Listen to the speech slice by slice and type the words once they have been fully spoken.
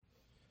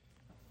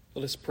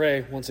Let us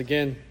pray once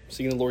again,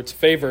 seeking the Lord's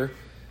favor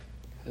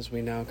as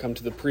we now come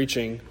to the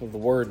preaching of the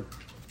Word.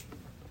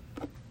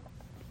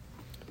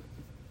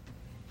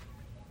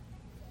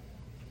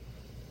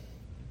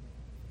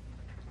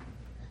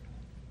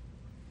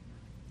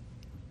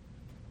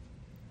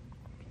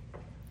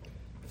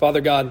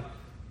 Father God,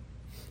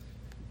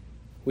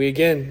 we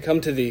again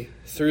come to Thee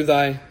through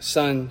Thy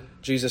Son,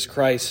 Jesus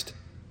Christ,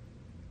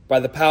 by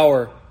the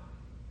power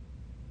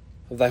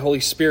of Thy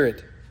Holy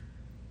Spirit.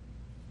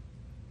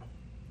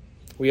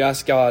 We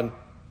ask, God,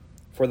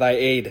 for Thy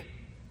aid.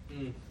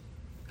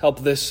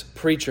 Help this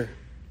preacher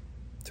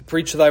to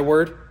preach Thy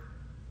word,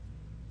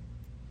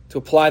 to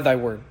apply Thy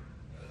word.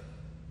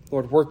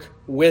 Lord, work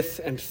with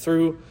and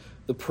through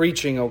the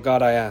preaching, O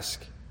God, I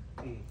ask,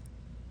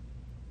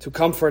 to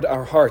comfort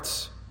our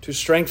hearts, to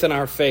strengthen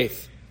our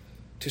faith,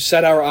 to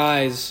set our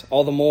eyes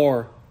all the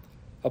more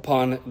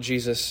upon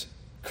Jesus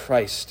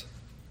Christ.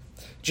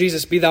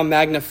 Jesus, be Thou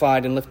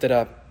magnified and lifted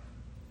up.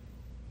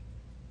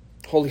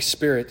 Holy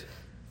Spirit,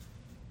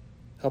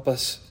 help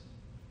us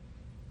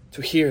to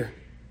hear,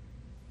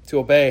 to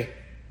obey.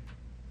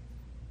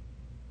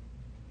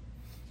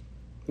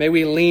 May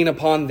we lean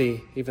upon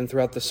Thee even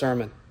throughout the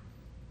sermon.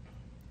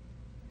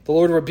 The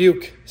Lord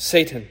rebuke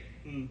Satan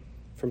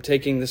from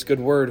taking this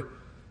good word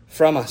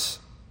from us.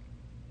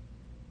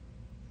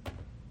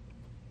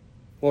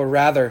 Or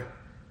rather,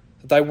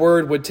 that Thy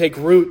word would take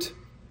root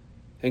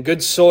in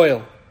good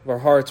soil of our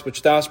hearts,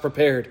 which Thou hast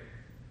prepared.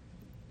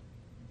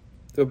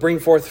 It would bring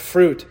forth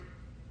fruit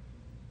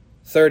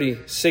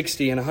 30,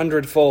 60, and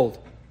 100-fold.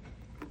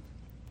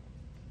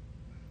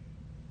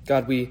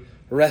 God, we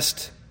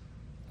rest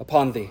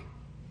upon Thee.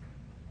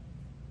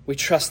 We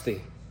trust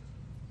Thee.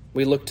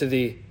 We look to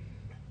Thee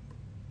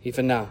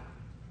even now.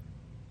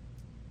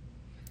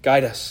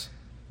 Guide us.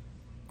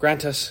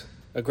 Grant us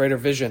a greater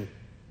vision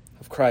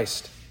of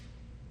Christ.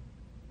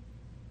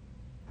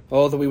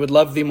 Oh, that we would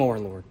love Thee more,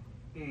 Lord.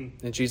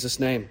 In Jesus'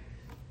 name,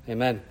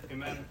 amen.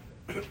 Amen.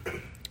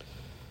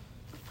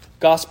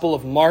 Gospel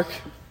of Mark,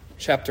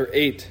 chapter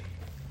 8,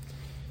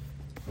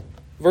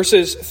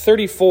 verses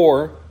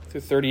 34 through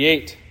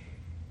 38.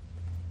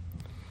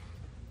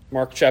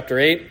 Mark chapter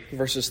 8,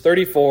 verses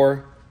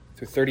 34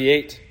 through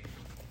 38.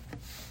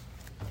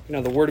 You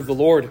know, the word of the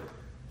Lord.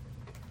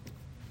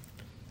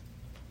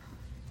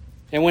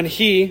 And when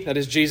He, that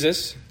is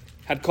Jesus,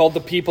 had called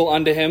the people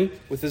unto Him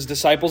with His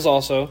disciples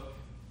also,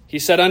 He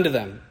said unto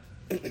them,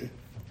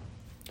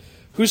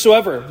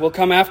 Whosoever will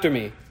come after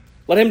me,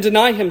 let him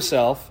deny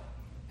himself,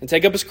 and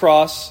take up his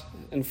cross,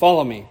 and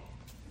follow me.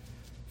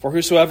 For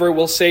whosoever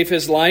will save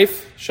his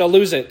life shall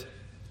lose it.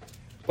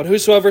 But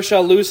whosoever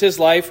shall lose his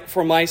life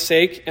for my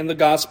sake and the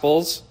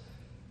gospel's,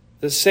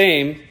 the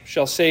same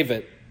shall save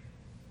it.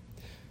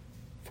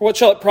 For what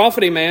shall it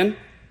profit a man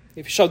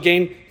if he shall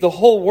gain the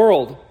whole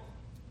world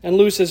and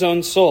lose his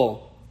own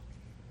soul?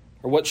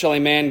 Or what shall a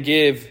man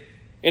give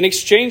in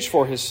exchange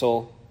for his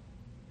soul?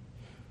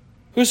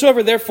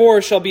 Whosoever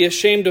therefore shall be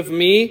ashamed of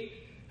me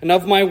and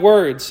of my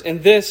words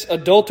in this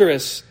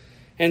adulterous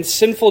and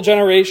sinful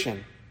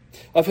generation,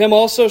 of him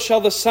also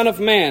shall the Son of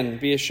Man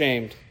be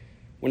ashamed,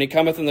 when He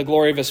cometh in the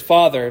glory of His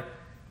Father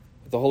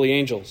with the holy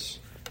angels.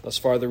 Thus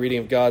far the reading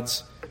of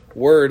God's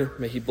word.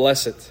 May He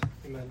bless it.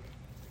 Amen.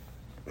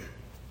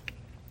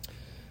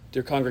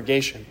 Dear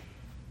congregation,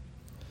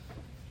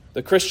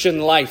 the Christian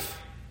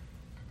life,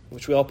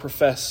 which we all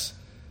profess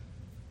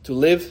to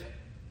live,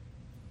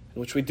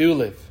 and which we do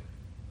live,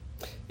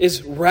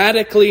 is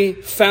radically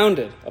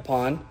founded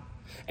upon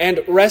and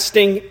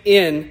resting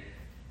in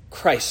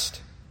Christ.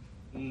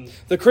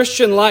 The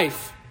Christian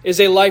life is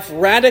a life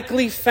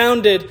radically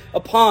founded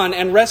upon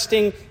and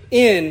resting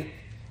in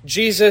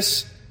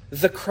Jesus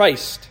the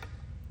Christ.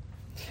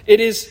 It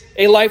is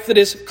a life that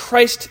is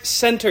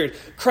Christ-centered,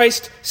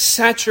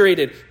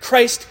 Christ-saturated,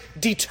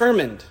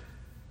 Christ-determined.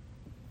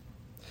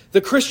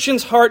 The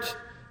Christian's heart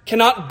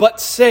cannot but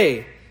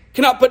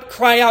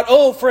cry out,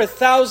 oh, for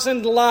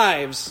 1,000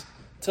 lives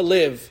to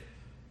live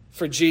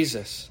for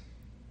Jesus.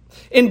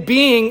 In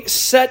being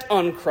set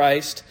on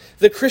Christ,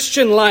 the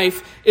Christian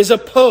life is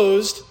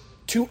opposed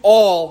to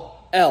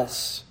all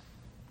else.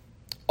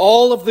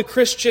 All of the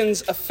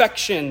Christian's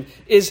affection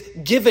is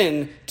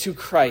given to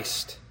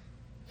Christ.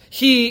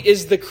 He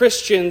is the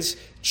Christian's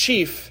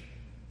chief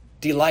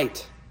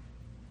delight,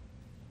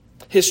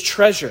 his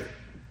treasure.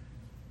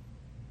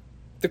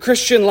 The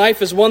Christian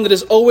life is one that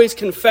is always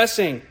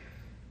confessing,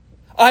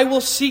 I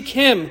will seek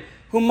Him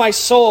whom my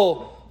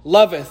soul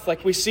loveth,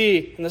 like we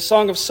see in the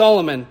Song of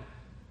Solomon,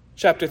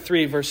 chapter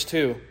 3, verse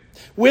 2.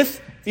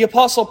 With the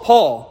Apostle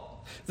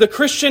Paul, the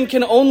Christian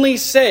can only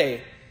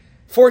say,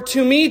 For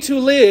to me to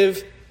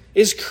live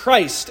is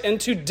Christ, and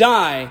to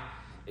die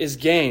is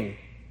gain.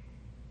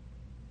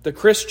 The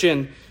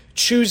Christian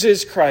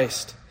chooses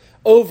Christ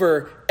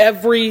over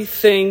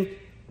everything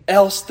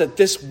else that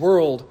this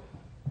world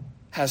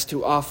has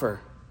to offer.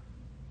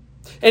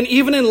 And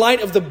even in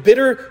light of the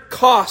bitter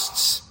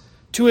costs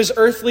to his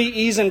earthly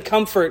ease and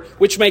comfort,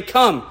 which may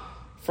come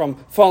from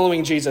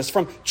following Jesus,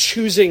 from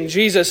choosing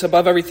Jesus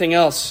above everything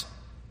else,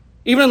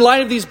 even in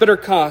light of these bitter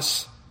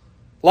costs,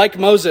 Like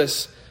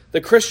Moses,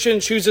 the Christian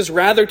chooses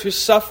rather to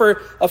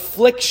suffer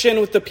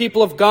affliction with the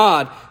people of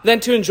God than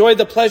to enjoy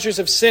the pleasures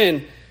of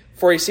sin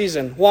for a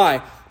season.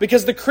 Why?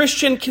 Because the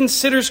Christian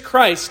considers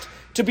Christ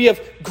to be of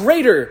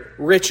greater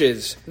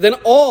riches than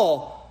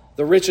all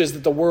the riches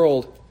that the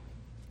world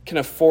can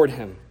afford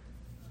him.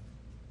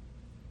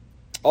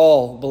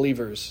 All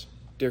believers,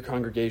 dear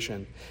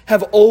congregation,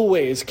 have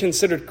always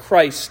considered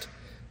Christ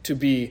to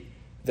be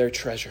their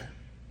treasure.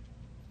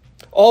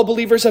 All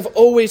believers have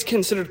always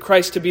considered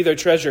Christ to be their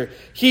treasure.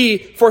 He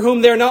for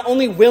whom they're not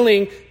only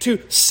willing to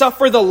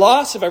suffer the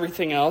loss of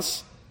everything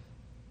else,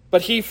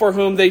 but he for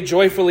whom they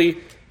joyfully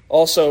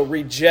also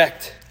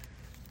reject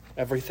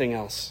everything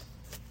else.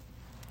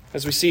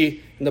 As we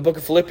see in the book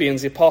of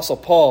Philippians, the Apostle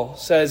Paul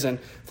says in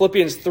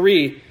Philippians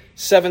 3,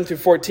 7 through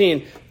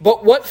 14,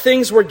 "But what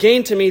things were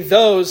gained to me,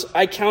 those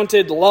I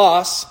counted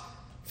loss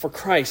for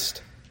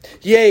Christ.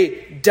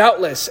 Yea,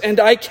 doubtless, and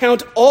I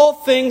count all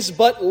things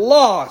but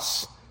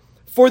loss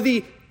for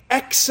the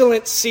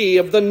excellency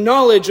of the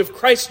knowledge of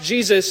Christ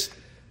Jesus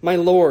my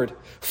Lord,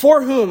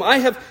 for whom I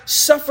have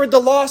suffered the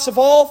loss of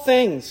all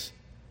things.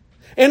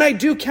 And I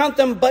do count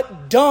them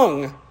but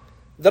dung,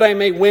 that I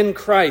may win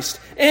Christ,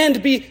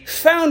 and be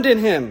found in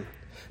him,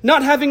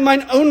 not having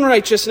mine own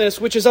righteousness,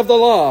 which is of the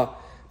law,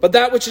 but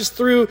that which is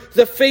through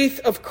the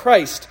faith of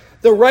Christ,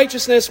 the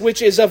righteousness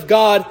which is of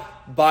God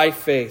by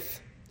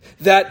faith,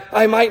 that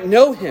I might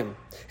know him,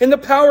 in the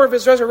power of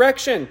his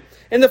resurrection,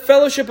 in the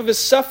fellowship of his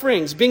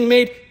sufferings, being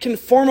made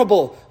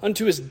conformable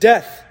unto his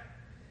death,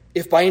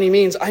 if by any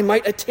means I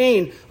might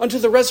attain unto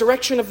the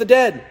resurrection of the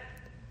dead.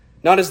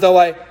 Not as though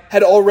I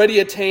had already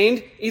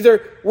attained,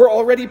 either were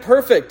already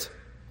perfect."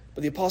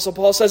 But the Apostle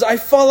Paul says, "I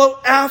follow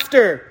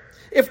after,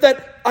 if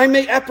that I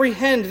may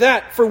apprehend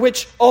that for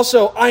which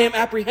also I am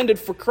apprehended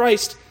for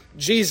Christ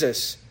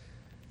Jesus."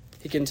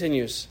 He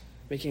continues,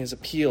 making his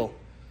appeal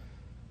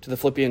to the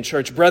Philippian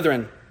church.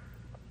 "Brethren,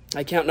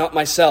 I count not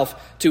myself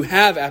to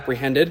have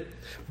apprehended,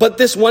 but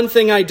this one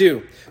thing I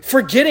do,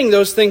 forgetting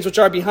those things which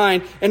are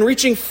behind, and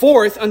reaching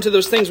forth unto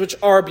those things which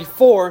are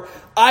before,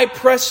 I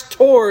press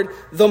toward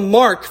the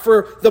mark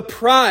for the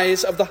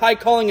prize of the high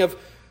calling of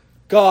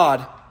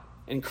God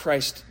in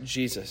Christ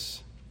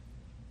Jesus."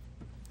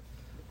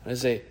 That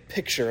is a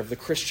picture of the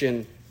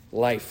Christian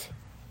life.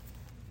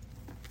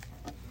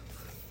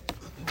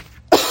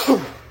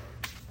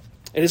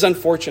 It is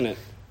unfortunate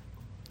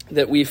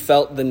that we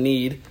felt the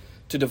need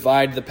to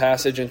divide the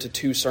passage into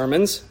two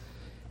sermons.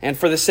 And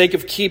for the sake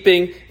of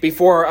keeping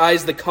before our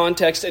eyes the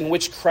context in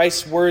which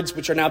Christ's words,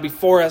 which are now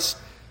before us,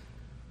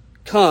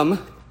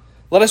 come,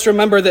 let us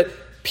remember that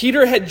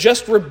Peter had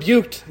just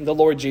rebuked the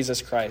Lord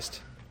Jesus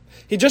Christ.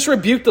 He just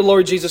rebuked the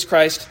Lord Jesus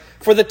Christ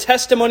for the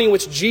testimony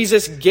which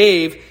Jesus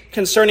gave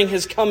concerning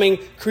his coming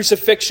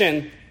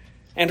crucifixion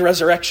and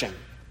resurrection.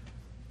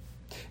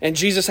 And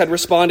Jesus had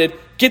responded,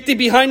 "Get thee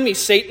behind me,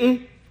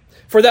 Satan,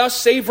 for thou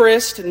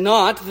savorest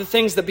not the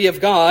things that be of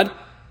God,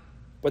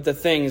 but the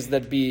things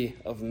that be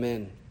of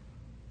men."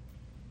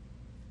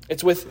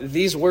 It's with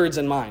these words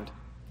in mind,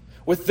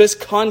 with this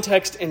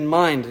context in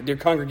mind, dear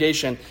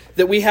congregation,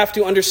 that we have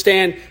to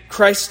understand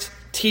Christ's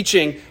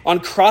teaching on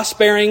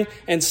cross-bearing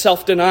and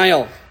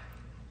self-denial,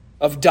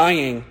 of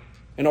dying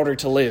in order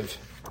to live.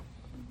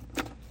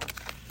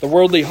 The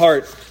worldly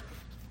heart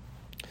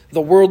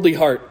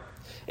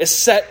is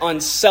set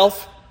on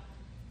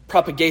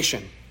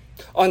self-propagation,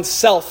 on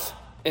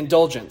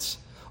self-indulgence,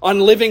 on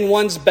living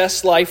one's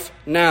best life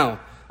now,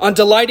 on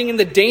delighting in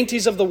the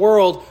dainties of the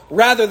world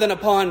rather than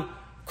upon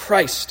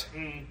Christ.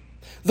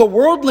 The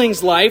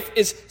worldling's life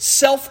is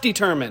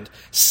self-determined,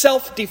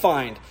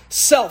 self-defined,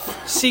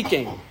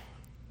 self-seeking.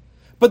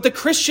 But the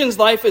Christian's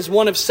life is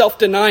one of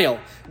self-denial,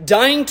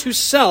 dying to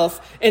self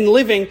and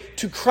living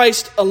to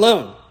Christ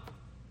alone.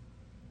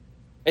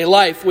 A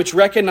life which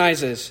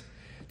recognizes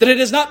that it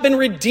has not been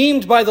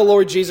redeemed by the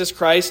Lord Jesus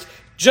Christ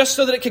just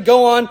so that it could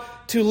go on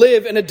to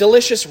live in a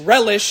delicious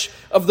relish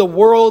of the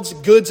world's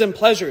goods and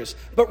pleasures,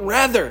 but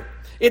rather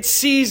it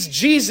sees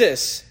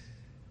Jesus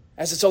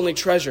as its only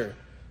treasure.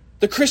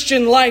 The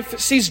Christian life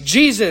sees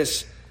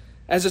Jesus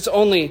as its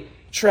only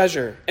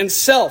treasure, and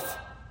self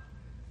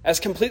as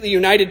completely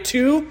united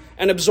to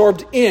and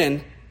absorbed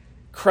in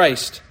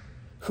Christ,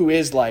 who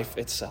is life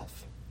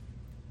itself.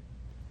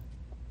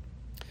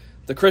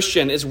 The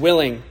Christian is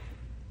willing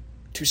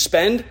to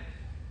spend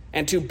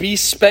and to be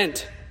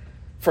spent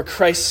for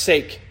Christ's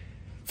sake,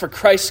 for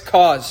Christ's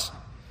cause,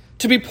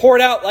 to be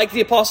poured out like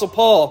the Apostle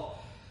Paul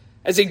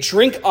as a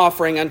drink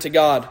offering unto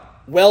God,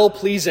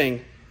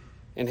 well-pleasing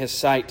in his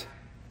sight.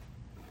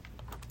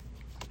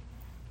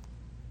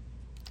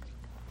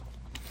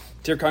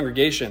 Dear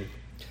congregation,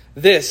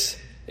 this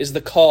is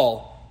the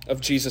call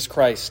of Jesus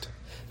Christ,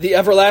 the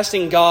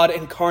everlasting God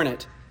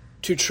incarnate,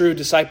 to true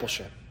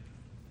discipleship.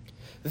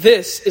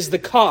 This is the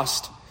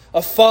cost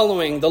of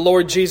following the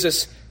Lord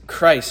Jesus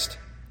Christ.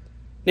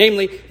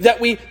 Namely, that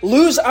we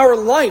lose our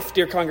life,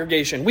 dear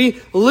congregation. We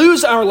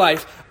lose our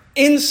life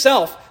in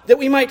self, that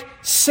we might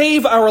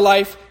save our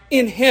life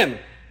in Him.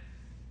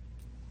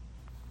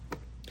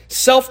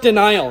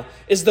 Self-denial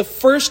is the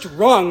first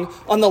rung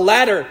on the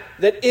ladder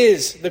that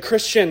is the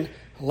Christian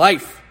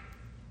life.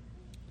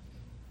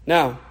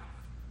 Now,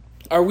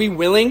 are we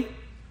willing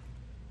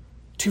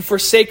to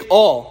forsake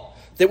all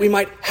that we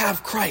might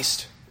have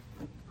Christ?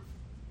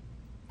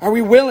 Are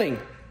we willing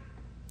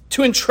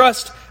to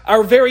entrust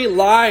our very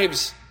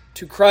lives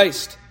to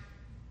Christ?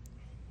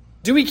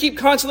 Do we keep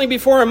constantly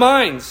before our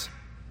minds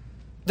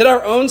that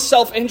our own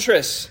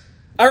self-interests,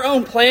 our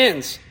own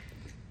plans,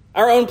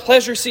 our own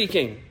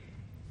pleasure-seeking,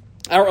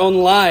 our own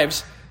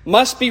lives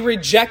must be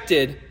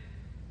rejected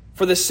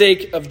for the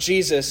sake of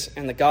Jesus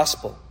and the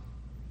gospel?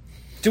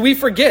 Do we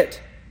forget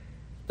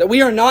that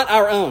we are not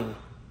our own,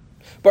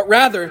 but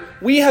rather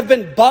we have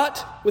been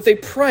bought with a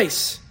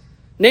price,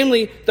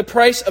 namely the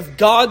price of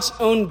God's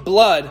own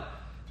blood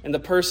in the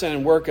person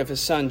and work of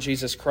his Son,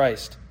 Jesus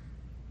Christ?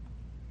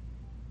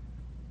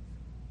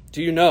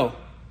 Do you know,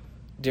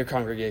 dear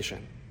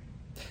congregation,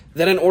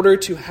 that in order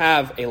to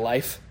have a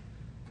life,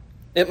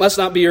 it must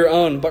not be your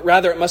own, but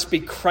rather it must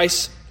be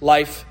Christ's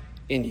life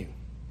in you?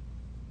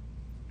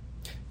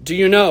 Do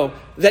you know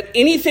that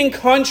anything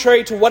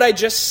contrary to what I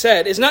just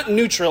said is not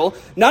neutral,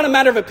 not a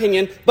matter of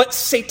opinion, but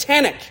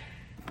satanic?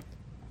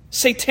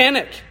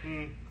 Satanic.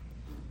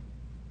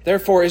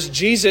 Therefore, is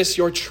Jesus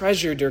your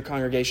treasure, dear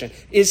congregation?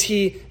 Is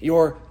he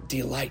your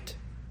delight?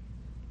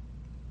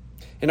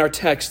 In our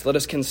text, let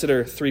us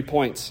consider 3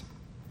 points.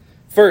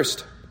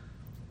 First,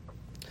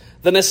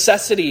 the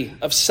necessity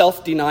of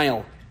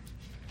self-denial.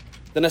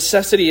 The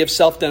necessity of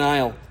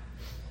self-denial.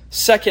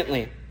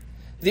 Secondly,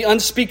 the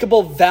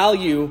unspeakable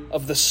value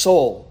of the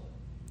soul.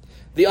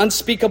 The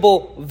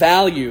unspeakable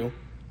value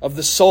of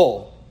the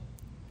soul.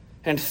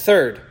 And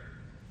third,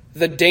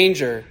 the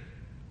danger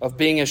of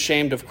being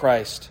ashamed of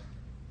Christ.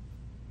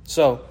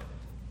 So,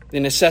 the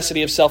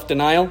necessity of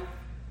self-denial,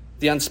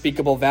 the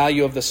unspeakable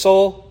value of the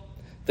soul,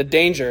 the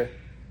danger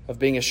of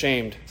being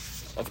ashamed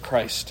of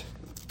Christ.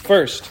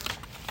 First,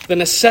 the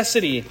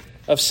necessity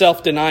of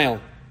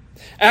self-denial.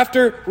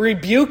 After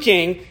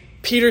rebuking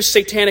Peter's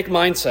satanic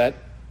mindset,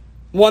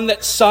 one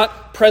that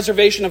sought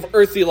preservation of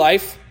earthly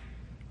life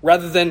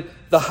rather than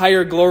the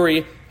higher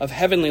glory of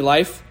heavenly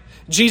life,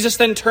 Jesus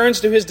then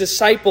turns to his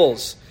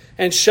disciples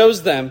and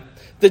shows them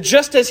that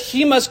just as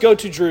he must go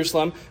to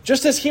Jerusalem,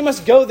 just as he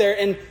must go there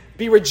and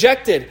be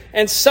rejected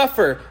and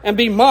suffer and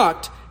be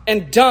mocked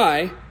and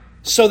die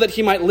so that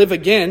he might live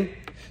again,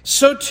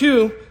 so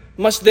too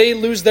must they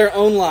lose their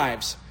own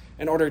lives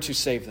in order to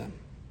save them.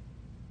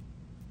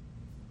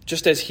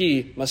 Just as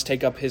he must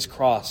take up his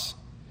cross,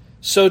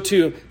 so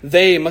too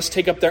they must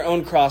take up their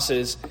own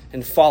crosses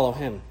and follow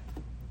him.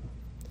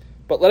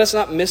 But let us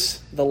not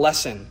miss the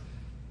lesson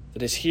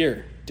that is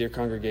here, dear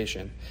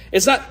congregation.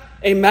 It's not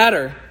a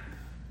matter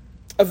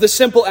of the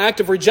simple act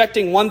of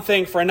rejecting one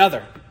thing for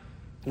another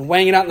and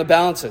weighing it out in the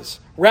balances.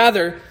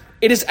 Rather,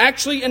 it is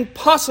actually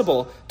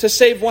impossible to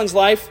save one's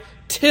life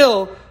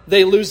till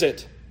they lose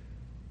it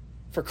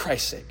for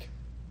Christ's sake.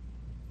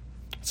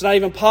 It's not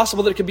even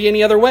possible that it could be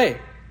any other way.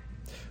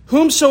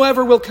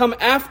 Whomsoever will come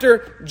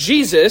after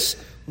Jesus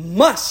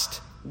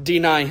must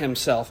deny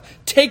himself,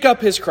 take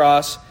up his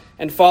cross,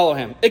 and follow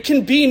him. It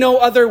can be no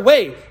other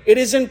way. It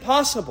is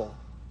impossible.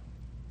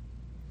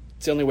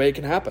 It's the only way it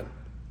can happen.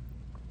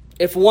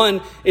 If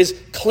one is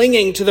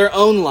clinging to their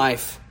own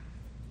life,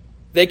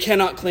 they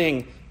cannot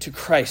cling to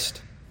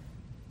Christ.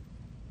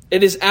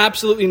 It is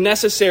absolutely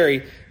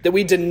necessary that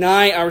we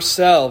deny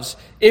ourselves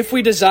if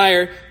we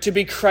desire to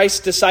be Christ's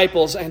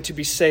disciples and to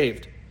be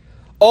saved.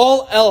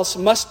 All else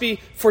must be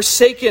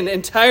forsaken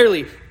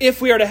entirely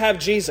if we are to have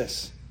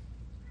Jesus.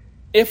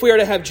 If we are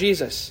to have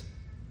Jesus.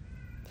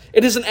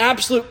 It is an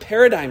absolute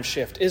paradigm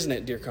shift, isn't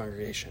it, dear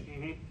congregation?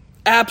 Mm-hmm.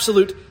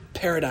 Absolute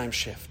paradigm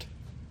shift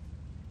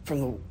from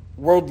the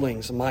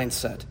worldling's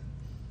mindset.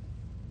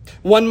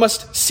 One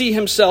must see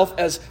himself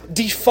as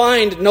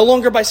defined no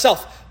longer by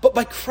self, but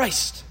by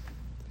Christ.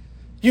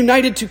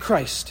 United to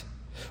Christ.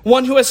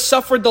 One who has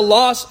suffered the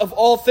loss of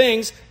all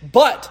things,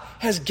 but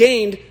has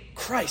gained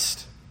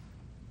Christ.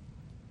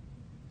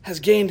 Has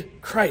gained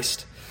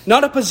Christ.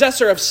 Not a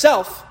possessor of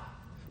self,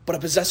 but a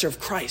possessor of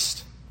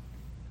Christ.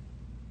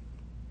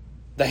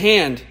 The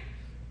hand,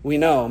 we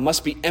know,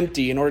 must be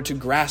empty in order to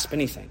grasp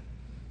anything.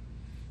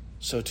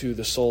 So too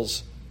the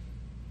soul's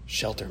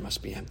shelter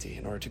must be empty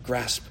in order to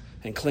grasp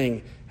and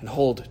cling and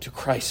hold to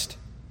Christ.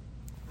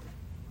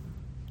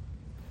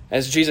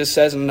 As Jesus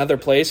says in another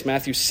place,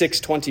 Matthew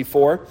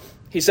 6:24,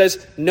 he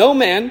says, "No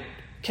man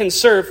can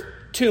serve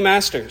two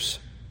masters,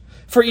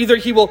 for either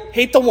he will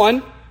hate the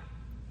one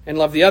and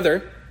love the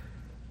other,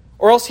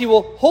 or else he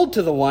will hold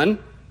to the one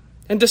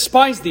and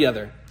despise the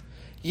other.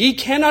 Ye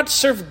cannot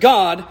serve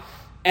God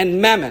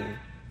and mammon."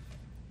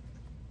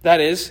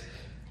 That is,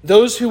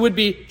 those who would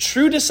be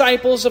true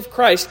disciples of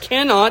Christ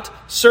cannot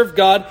serve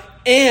God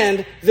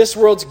and this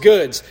world's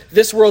goods,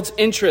 this world's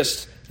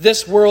interests,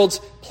 this world's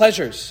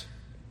pleasures.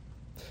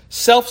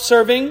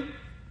 Self-serving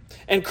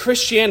and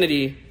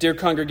Christianity, dear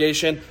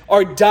congregation,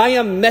 are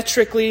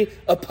diametrically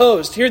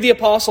opposed. Hear the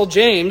Apostle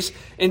James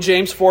in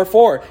James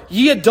 4:4.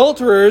 "Ye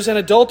adulterers and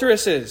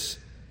adulteresses,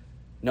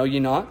 know ye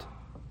not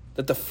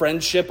that the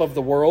friendship of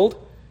the world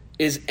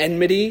is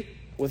enmity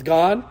with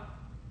God?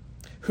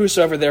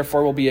 Whosoever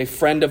therefore will be a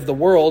friend of the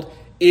world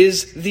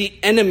is the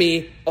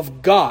enemy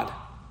of God,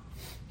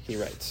 he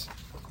writes.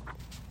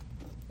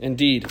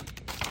 Indeed,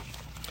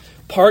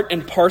 part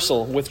and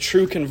parcel with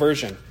true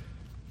conversion,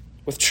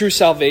 with true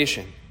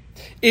salvation,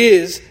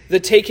 is the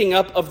taking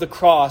up of the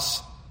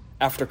cross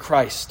after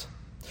Christ.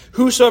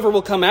 Whosoever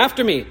will come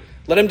after me,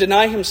 let him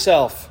deny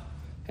himself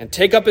and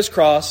take up his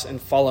cross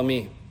and follow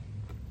me.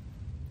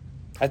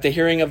 At the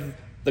hearing of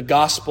the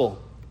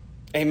gospel,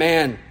 a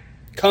man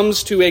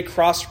comes to a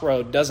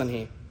crossroad, doesn't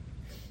he?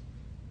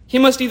 He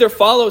must either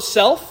follow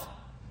self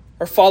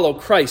or follow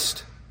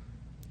Christ.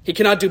 He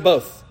cannot do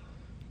both.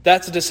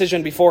 That's a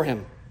decision before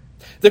him.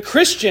 The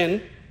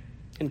Christian,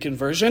 in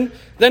conversion,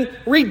 then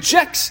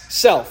rejects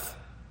self.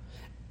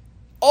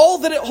 All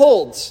that it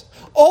holds,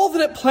 all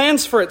that it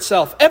plans for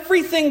itself,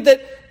 everything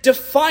that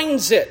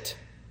defines it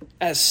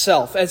as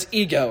self, as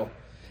ego,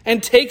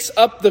 and takes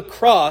up the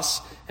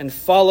cross and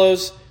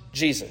follows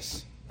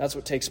Jesus. That's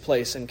what takes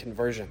place in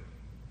conversion.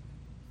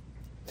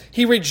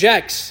 He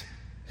rejects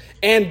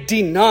and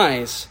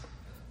denies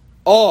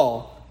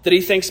all that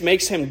he thinks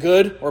makes him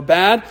good or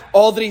bad,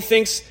 all that he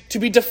thinks to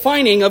be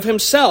defining of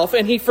himself,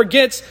 and he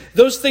forgets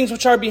those things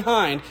which are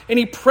behind, and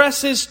he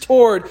presses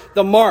toward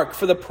the mark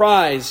for the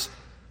prize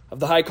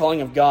of the high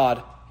calling of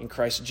God in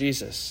Christ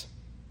Jesus.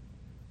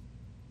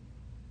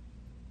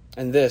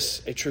 And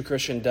this a true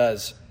Christian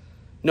does,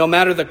 no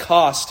matter the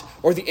cost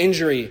or the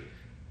injury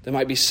that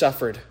might be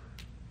suffered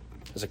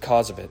as a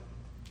cause of it.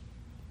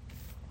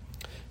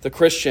 The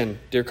Christian,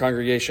 dear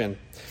congregation,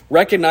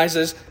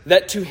 recognizes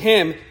that to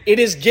him it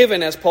is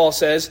given, as Paul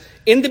says,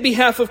 in the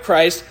behalf of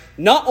Christ,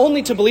 not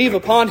only to believe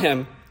upon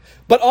him,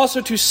 but also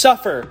to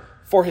suffer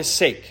for his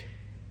sake.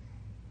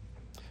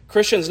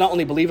 Christians not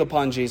only believe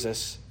upon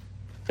Jesus,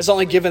 it's not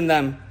only given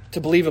them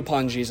to believe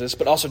upon Jesus,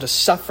 but also to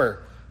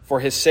suffer for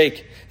his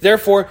sake.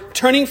 Therefore,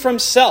 turning from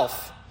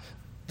self,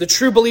 the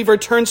true believer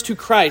turns to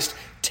Christ,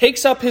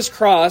 takes up his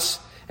cross,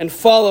 and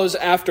follows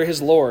after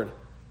his Lord.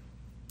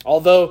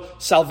 Although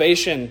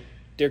salvation,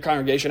 dear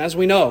congregation, as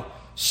we know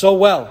so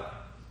well,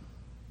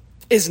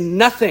 is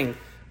nothing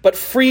but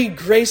free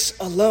grace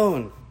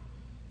alone,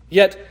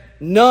 yet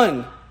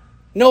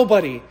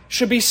nobody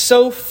should be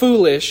so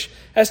foolish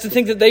as to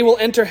think that they will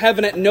enter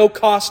heaven at no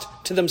cost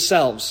to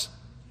themselves,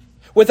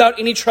 without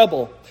any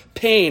trouble,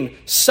 pain,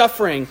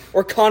 suffering,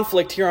 or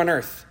conflict here on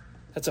earth.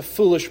 That's a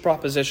foolish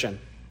proposition.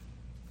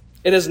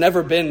 It has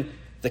never been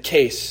the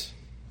case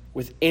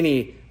with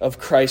any of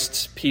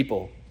Christ's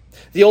people.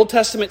 The Old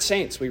Testament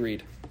saints, we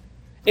read,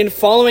 in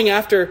following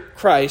after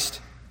Christ,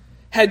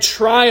 had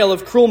trial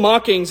of cruel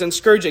mockings and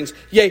scourgings,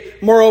 yea,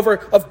 moreover,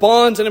 of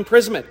bonds and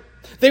imprisonment.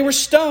 They were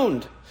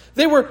stoned.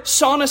 They were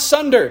sawn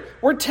asunder,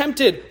 were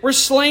tempted, were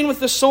slain with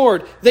the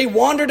sword. They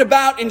wandered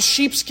about in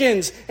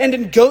sheepskins and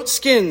in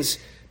goatskins,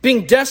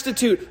 being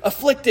destitute,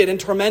 afflicted, and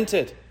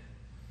tormented.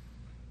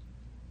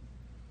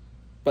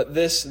 But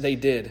this they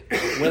did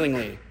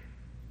willingly.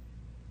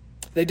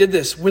 They did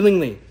this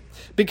willingly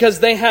because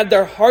they had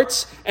their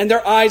hearts and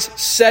their eyes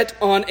set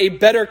on a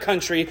better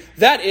country,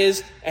 that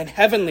is, an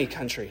heavenly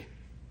country,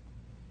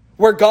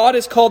 where God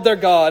is called their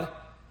God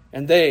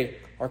and they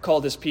are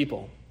called his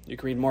people. You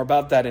can read more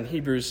about that in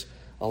Hebrews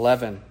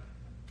 11.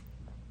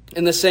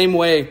 In the same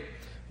way,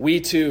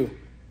 we too,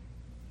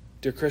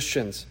 dear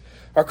Christians,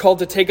 are called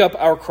to take up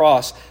our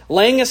cross,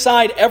 laying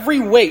aside every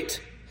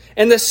weight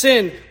and the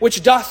sin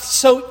which doth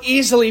so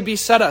easily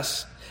beset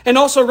us, and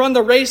also run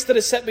the race that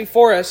is set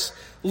before us,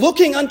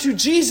 looking unto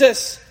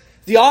Jesus,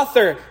 the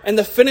author and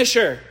the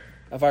finisher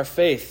of our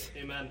faith.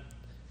 Amen.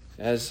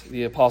 As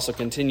the apostle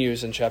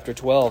continues in chapter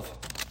 12.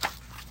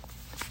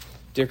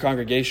 Dear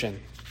congregation,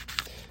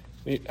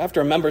 we have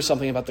to remember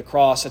something about the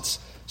cross. It's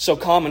so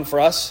common for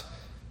us.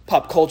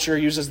 Pop culture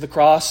uses the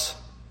cross.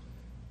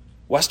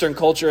 Western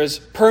culture is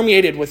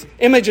permeated with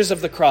images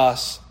of the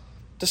cross,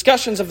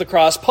 discussions of the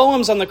cross,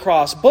 poems on the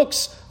cross,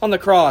 books on the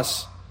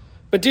cross.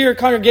 But dear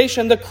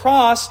congregation, the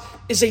cross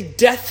is a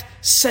death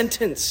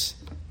sentence.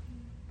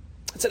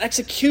 It's an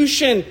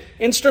execution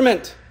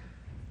instrument.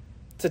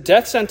 It's a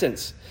death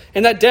sentence.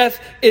 And that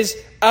death is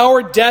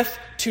our death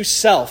to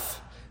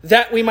self,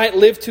 that we might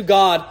live to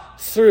God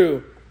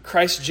through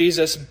Christ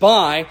Jesus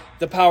by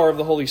the power of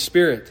the Holy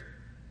Spirit.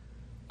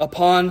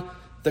 Upon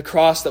the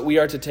cross that we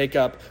are to take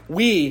up,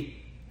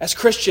 we, as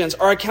Christians,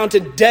 are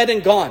accounted dead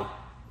and gone,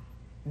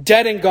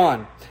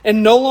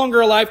 and no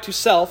longer alive to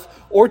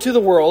self or to the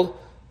world,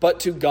 but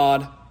to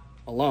God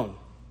alone.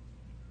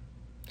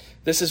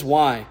 This is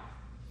why,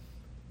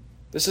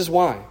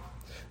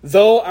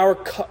 though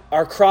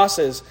our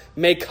crosses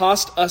may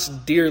cost us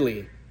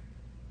dearly,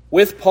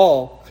 with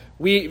Paul,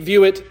 we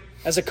view it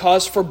as a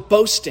cause for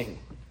boasting.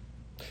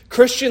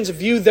 Christians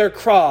view their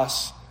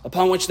cross,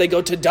 upon which they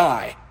go to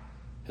die,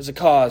 as a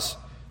cause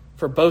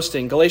for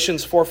boasting.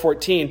 Galatians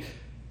 4:14,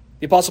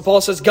 the Apostle Paul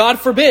says, God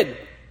forbid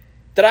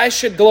that I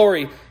should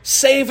glory,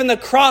 save in the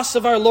cross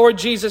of our Lord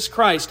Jesus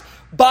Christ,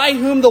 by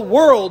whom the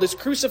world is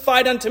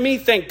crucified unto me,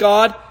 thank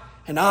God,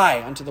 and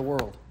I unto the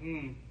world.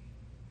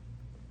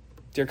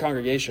 Dear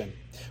congregation,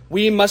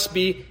 we must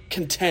be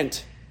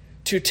content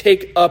to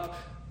take up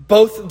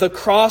both the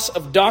cross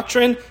of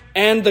doctrine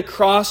and the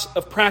cross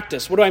of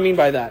practice. What do I mean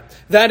by that?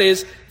 That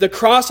is, the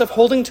cross of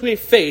holding to a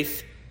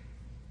faith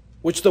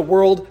which the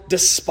world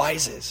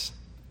despises,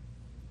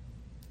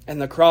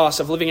 and the cross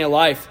of living a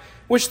life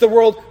which the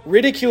world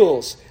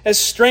ridicules as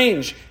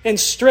strange and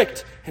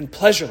strict and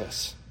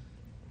pleasureless.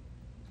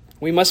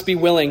 We must be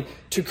willing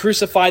to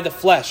crucify the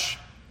flesh.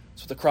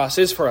 That's what the cross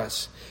is for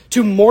us.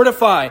 To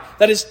mortify,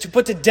 that is, to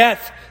put to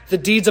death the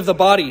deeds of the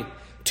body.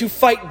 To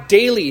fight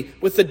daily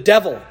with the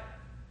devil.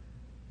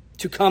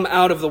 To come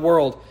out of the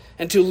world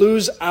and to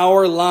lose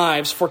our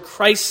lives for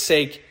Christ's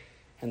sake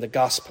and the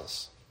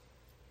gospel's.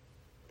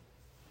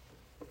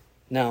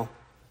 Now,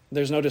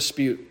 there's no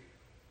dispute.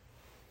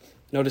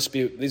 No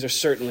dispute. These are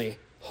certainly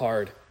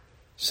hard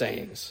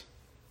sayings.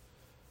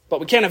 But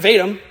we can't evade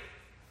them.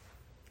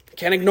 We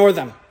can't ignore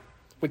them.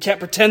 We can't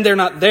pretend they're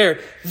not there.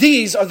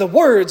 These are the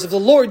words of the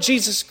Lord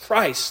Jesus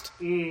Christ.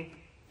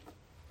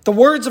 The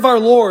words of our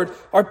Lord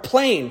are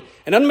plain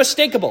and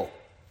unmistakable.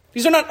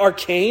 These are not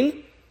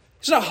arcane.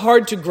 These are not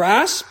hard to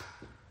grasp.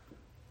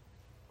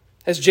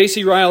 As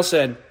J.C. Ryle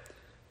said,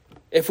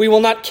 if we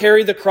will not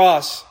carry the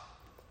cross,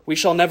 we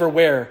shall never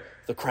wear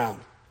the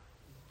crown.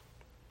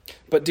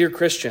 But dear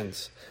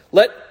Christians,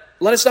 let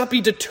us not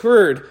be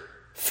deterred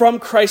from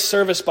Christ's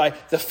service by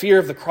the fear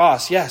of the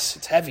cross. Yes,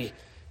 it's heavy.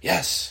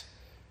 Yes,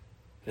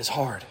 it is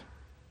hard.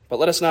 But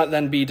let us not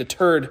then be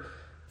deterred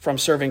from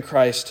serving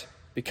Christ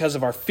because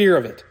of our fear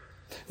of it.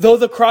 Though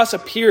the cross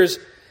appears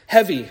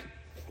heavy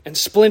and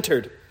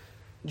splintered,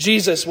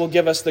 Jesus will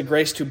give us the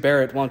grace to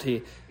bear it, won't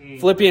he?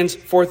 Philippians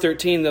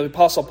 4:13, the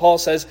Apostle Paul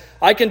says,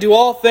 I can do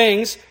all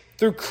things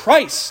through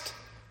Christ,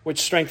 which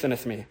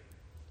strengtheneth me.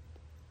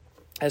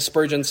 As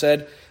Spurgeon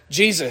said,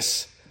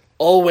 Jesus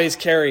always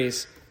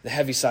carries the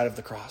heavy side of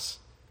the cross.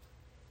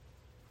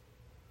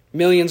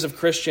 Millions of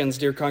Christians,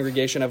 dear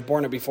congregation, have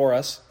borne it before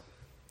us.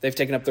 They've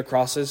taken up their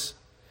crosses.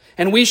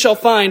 And we shall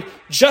find,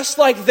 just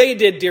like they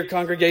did, dear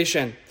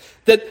congregation,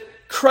 that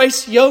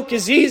Christ's yoke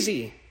is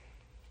easy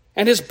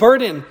and his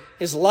burden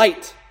is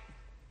light.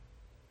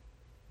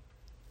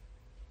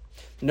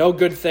 No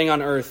good thing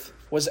on earth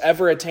was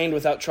ever attained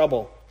without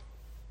trouble.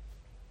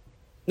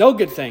 No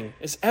good thing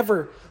is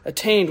ever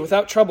attained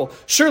without trouble.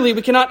 Surely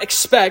we cannot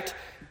expect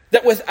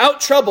that without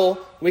trouble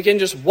we can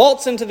just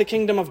waltz into the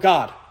kingdom of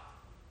God.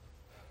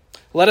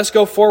 Let us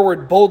go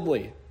forward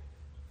boldly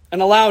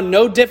and allow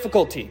no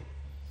difficulty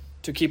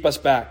to keep us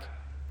back.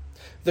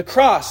 The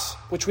cross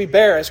which we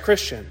bear as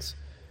Christians,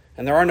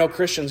 and there are no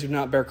Christians who do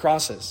not bear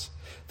crosses.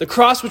 The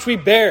cross which we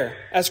bear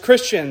as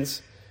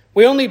Christians,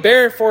 we only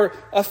bear for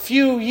a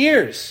few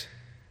years.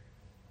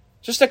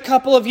 Just a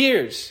couple of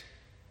years.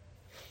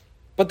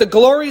 But the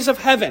glories of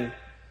heaven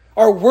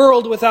are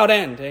world without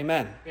end.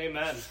 Amen.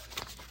 Amen.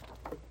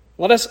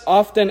 Let us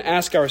often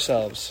ask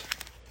ourselves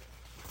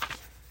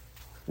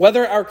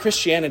whether our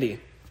Christianity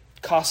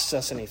costs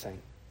us anything.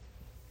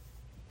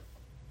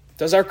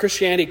 Does our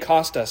Christianity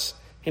cost us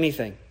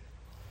anything?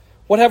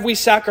 What have we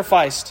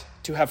sacrificed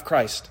to have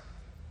Christ?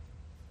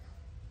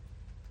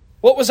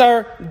 What was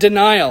our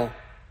denial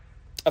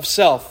of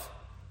self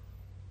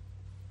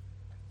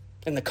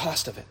and the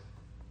cost of it?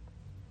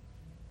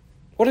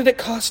 What did it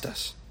cost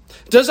us?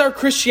 Does our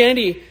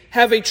Christianity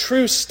have a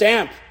true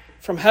stamp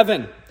from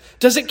heaven?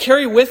 Does it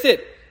carry with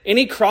it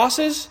any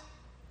crosses?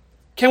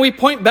 Can we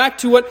point back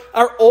to what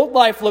our old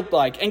life looked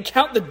like and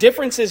count the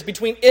differences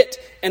between it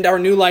and our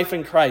new life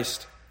in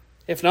Christ?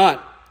 If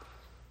not,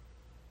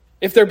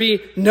 if there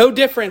be no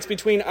difference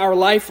between our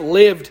life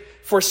lived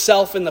for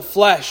self in the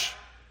flesh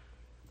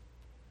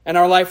and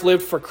our life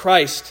lived for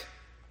Christ,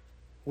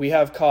 we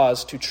have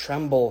cause to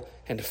tremble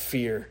and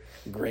fear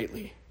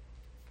greatly.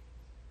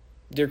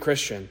 Dear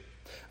Christian,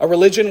 a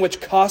religion which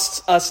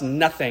costs us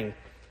nothing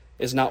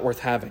is not worth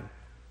having.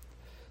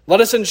 Let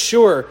us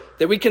ensure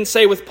that we can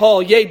say with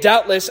Paul, yea,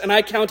 doubtless, and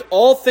I count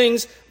all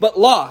things but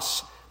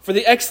loss for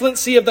the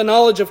excellency of the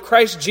knowledge of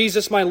Christ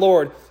Jesus my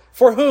Lord,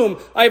 for whom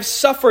I have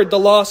suffered the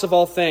loss of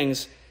all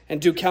things,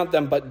 and do count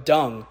them but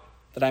dung,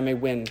 that I may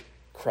win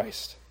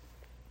Christ.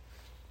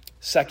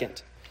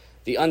 Second,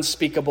 the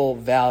unspeakable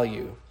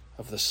value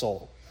of the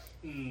soul.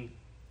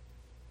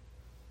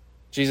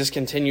 Jesus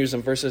continues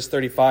in verses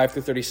 35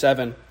 through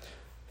 37,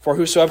 for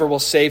whosoever will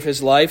save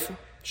his life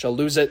shall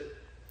lose it,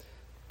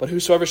 but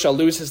whosoever shall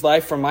lose his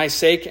life for my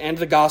sake and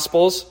the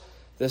gospel's,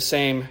 the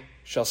same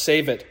shall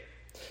save it.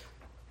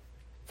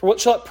 For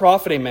what shall it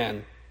profit a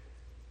man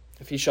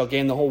if he shall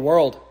gain the whole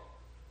world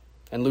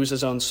and lose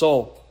his own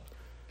soul?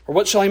 Or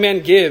what shall a man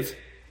give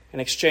in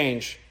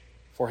exchange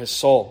for his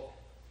soul?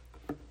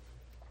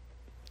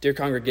 Dear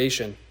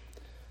congregation,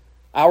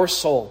 our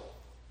soul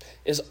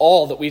is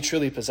all that we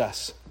truly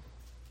possess.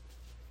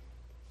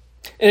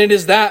 And it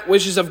is that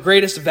which is of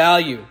greatest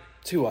value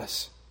to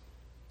us.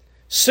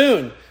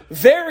 Soon,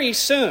 very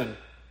soon,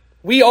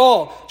 we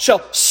all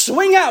shall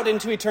swing out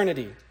into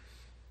eternity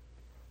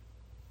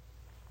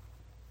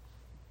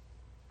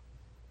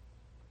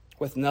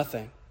with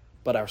nothing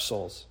but our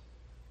souls.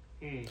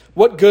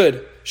 What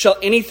good shall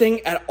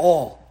anything at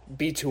all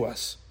be to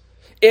us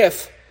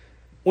if,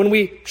 when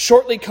we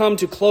shortly come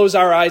to close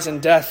our eyes in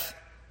death,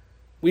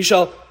 we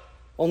shall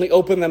only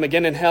open them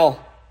again in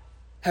hell,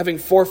 having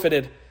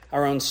forfeited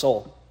our own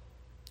soul?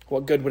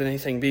 What good would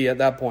anything be at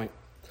that point?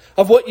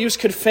 Of what use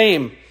could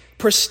fame,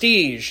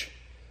 prestige,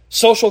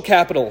 social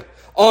capital,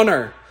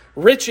 honor,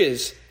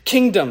 riches,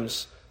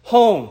 kingdoms,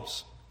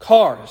 homes,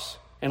 cars,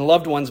 and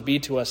loved ones be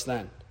to us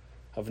then?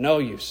 Of no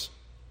use.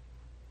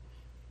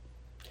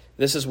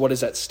 This is what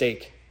is at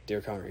stake,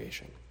 dear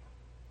congregation.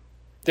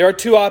 There are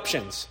two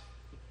options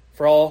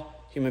for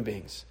all human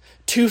beings.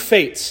 Two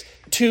fates,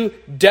 two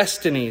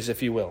destinies,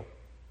 if you will.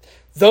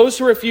 Those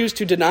who refuse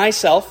to deny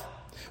self,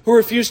 who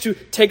refuse to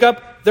take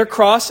up their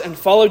cross and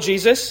follow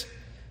Jesus,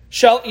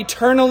 shall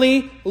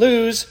eternally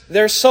lose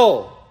their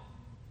soul.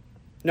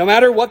 No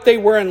matter what they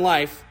were in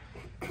life,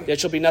 there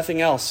shall be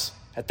nothing else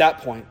at that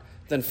point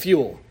than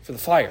fuel for the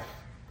fire.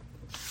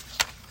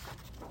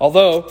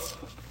 Although,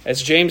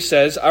 as James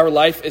says, our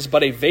life is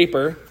but a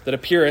vapor that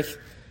appeareth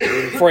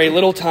for a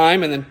little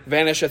time and then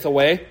vanisheth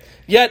away,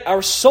 yet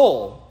our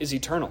soul is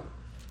eternal.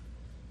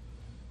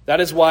 That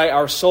is why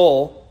our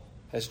soul,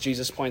 as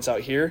Jesus points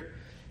out here,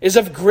 is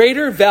of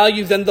greater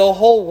value than the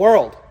whole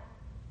world.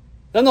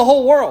 Than the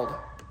whole world.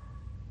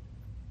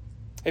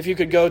 If you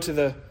could go to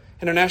the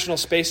International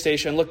Space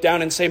Station, look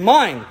down and say,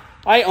 mine,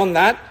 I own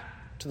that,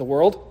 to the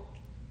world,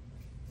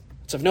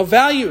 it's of no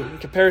value in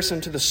comparison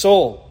to the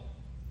soul.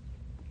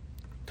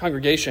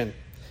 Congregation,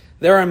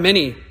 there are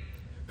many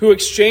who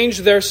exchange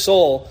their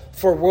soul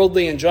for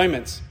worldly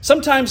enjoyments,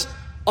 sometimes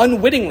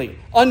unwittingly,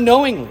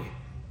 unknowingly.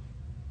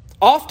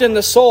 Often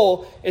the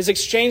soul is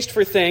exchanged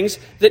for things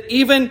that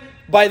even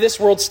by this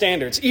world's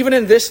standards, even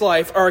in this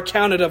life, are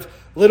accounted of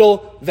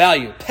little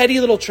value. Petty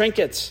little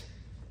trinkets,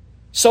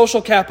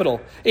 social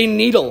capital, a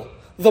needle,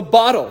 the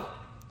bottle,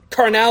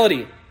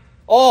 carnality,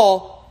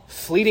 all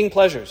fleeting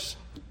pleasures.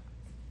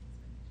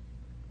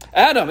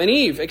 Adam and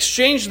Eve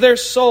exchanged their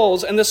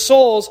souls and the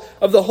souls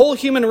of the whole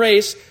human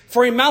race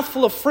for a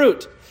mouthful of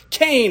fruit,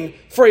 Cain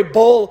for a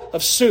bowl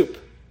of soup.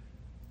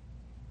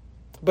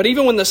 But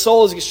even when the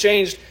soul is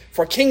exchanged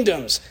for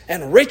kingdoms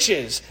and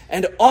riches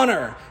and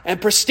honor and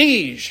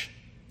prestige,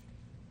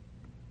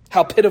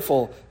 how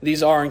pitiful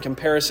these are in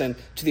comparison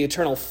to the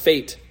eternal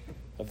fate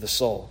of the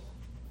soul.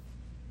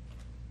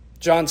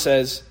 John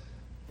says,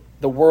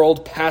 the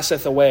world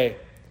passeth away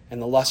and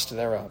the lust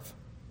thereof.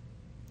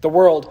 The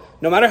world,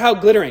 no matter how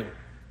glittering,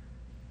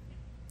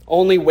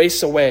 only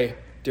wastes away,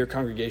 dear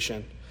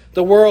congregation.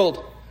 The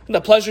world and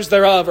the pleasures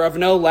thereof are of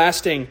no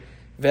lasting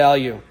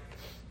value.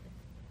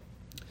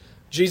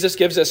 Jesus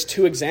gives us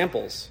two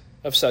examples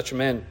of such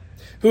men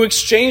who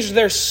exchanged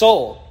their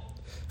soul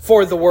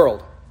for the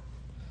world.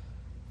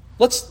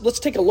 Let's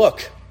take a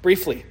look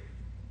briefly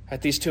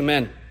at these two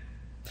men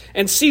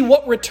and see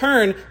what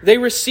return they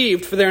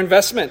received for their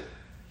investment.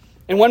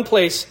 In one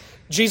place,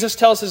 Jesus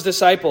tells his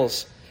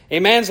disciples, a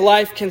man's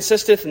life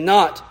consisteth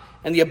not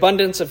in the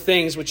abundance of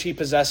things which he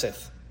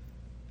possesseth.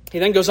 He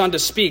then goes on to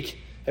speak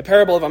a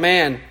parable of a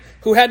man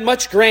who had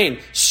much grain,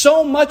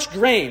 so much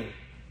grain,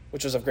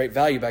 which was of great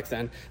value back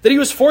then, that he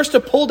was forced to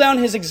pull down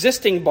his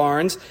existing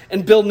barns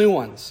and build new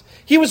ones.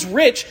 He was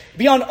rich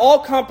beyond all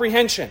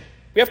comprehension.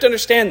 We have to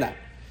understand that.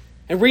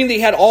 And reading that he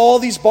had all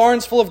these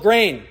barns full of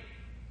grain,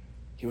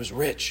 he was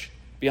rich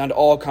beyond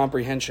all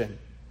comprehension.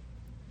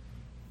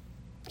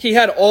 He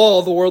had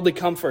all the worldly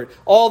comfort,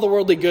 all the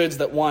worldly goods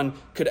that one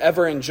could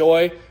ever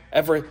enjoy,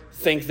 ever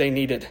think they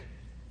needed.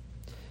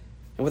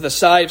 And with a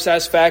sigh of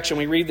satisfaction,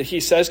 we read that he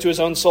says to his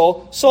own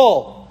soul,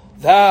 Soul,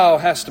 thou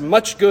hast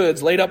much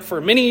goods laid up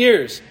for many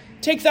years.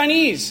 Take thine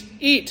ease,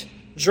 eat,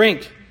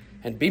 drink,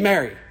 and be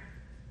merry.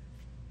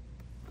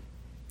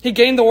 He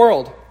gained the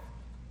world.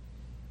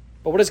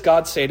 But what does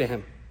God say to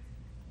him?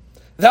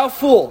 Thou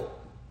fool,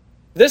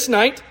 this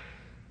night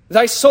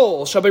thy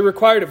soul shall be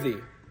required of thee.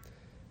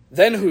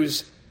 Then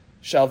whose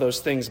shall those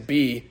things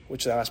be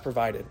which thou hast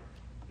provided?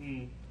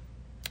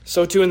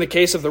 So too in the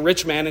case of the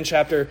rich man in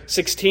chapter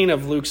 16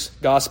 of Luke's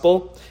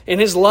gospel. In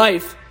his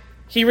life,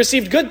 he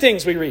received good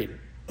things, we read.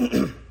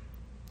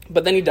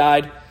 But then he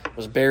died,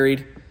 was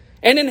buried,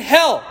 and in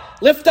hell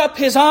lift up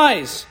his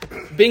eyes,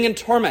 being in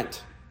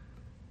torment.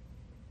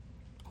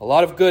 A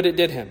lot of good it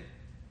did him.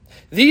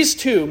 These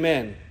two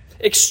men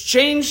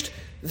exchanged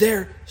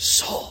their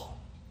soul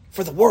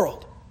for the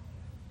world.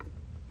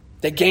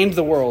 They gained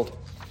the world,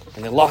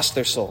 and they lost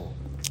their soul.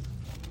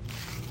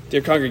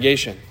 Dear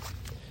congregation,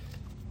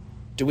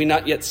 do we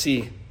not yet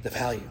see the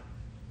value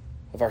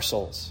of our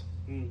souls?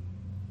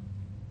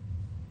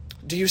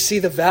 Do you see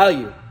the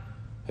value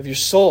of your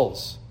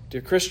souls,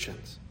 dear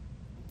Christians?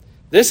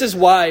 This is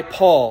why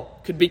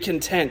Paul could be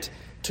content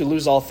to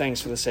lose all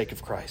things for the sake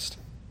of Christ.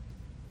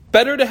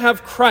 Better to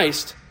have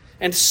Christ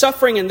and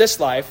suffering in this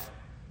life,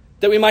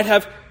 that we might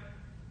have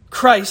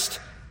Christ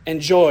and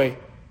joy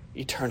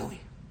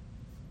eternally.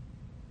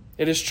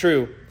 It is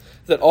true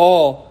that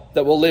all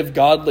that will live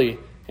godly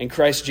in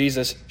Christ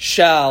Jesus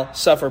shall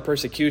suffer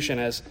persecution,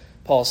 as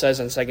Paul says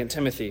in 2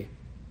 Timothy.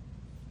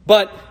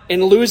 But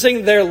in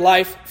losing their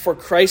life for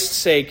Christ's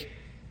sake,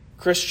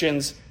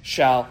 Christians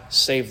shall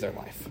save their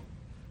life.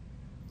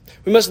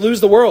 We must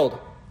lose the world.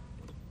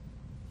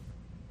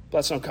 But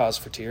that's no cause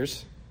for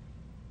tears.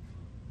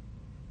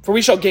 For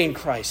we shall gain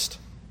Christ.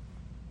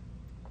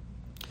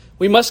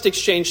 We must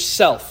exchange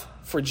self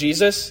for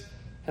Jesus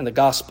and the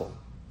gospel.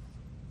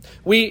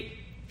 We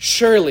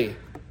surely,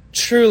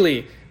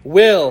 truly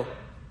will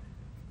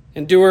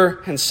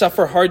endure and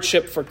suffer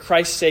hardship for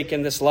Christ's sake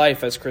in this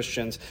life as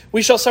Christians.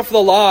 We shall suffer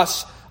the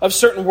loss of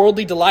certain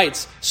worldly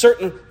delights,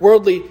 certain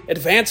worldly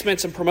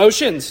advancements and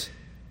promotions.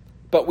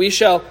 But we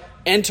shall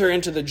enter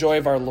into the joy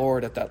of our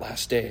Lord at that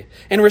last day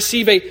and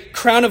receive a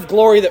crown of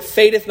glory that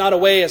fadeth not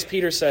away, as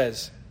Peter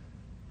says.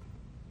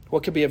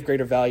 What could be of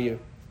greater value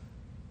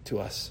to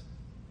us?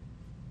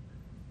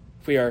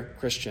 If we are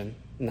Christian,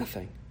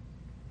 nothing.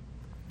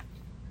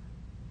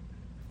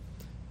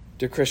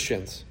 Dear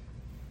Christians,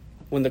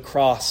 when the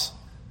cross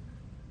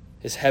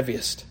is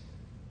heaviest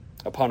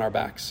upon our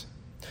backs,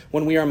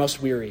 when we are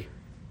most weary,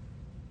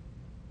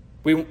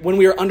 when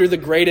we are under the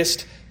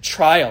greatest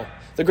trial,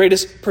 the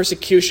greatest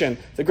persecution,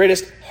 the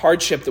greatest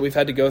hardship that we've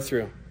had to go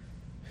through,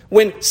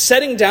 when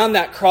setting down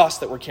that cross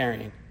that we're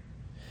carrying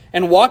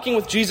and walking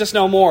with Jesus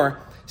no more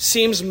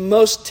seems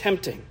most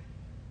tempting,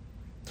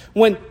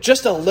 when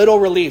just a little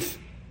relief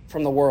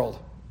from the world,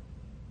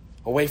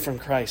 away from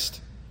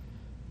Christ,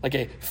 like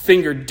a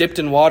finger dipped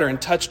in water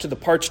and touched to the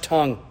parched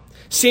tongue,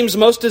 seems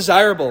most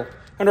desirable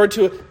in order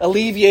to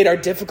alleviate our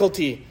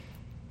difficulty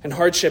and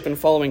hardship in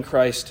following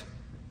Christ,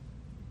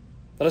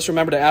 let us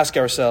remember to ask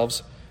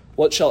ourselves,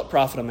 what shall it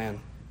profit a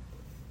man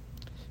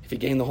if he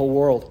gain the whole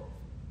world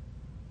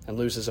and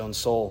lose his own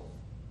soul?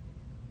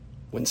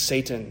 When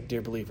Satan,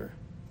 dear believer,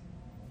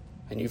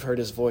 and you've heard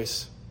his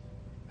voice,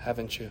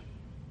 haven't you?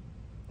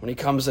 When he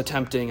comes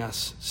attempting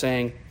us,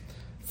 saying,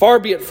 far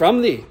be it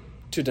from thee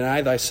to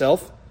deny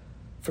thyself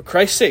for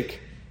Christ's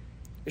sake.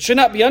 It should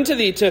not be unto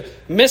thee to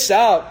miss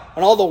out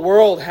on all the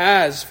world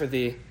has for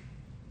thee,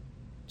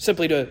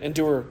 simply to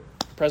endure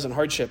present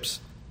hardships.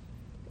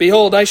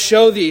 Behold, I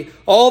show thee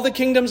all the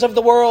kingdoms of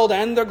the world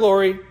and their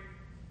glory.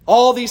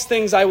 All these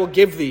things I will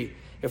give thee,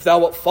 if thou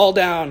wilt fall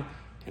down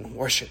and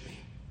worship me.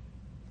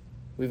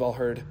 We've all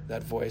heard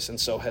that voice, and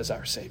so has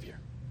our Savior.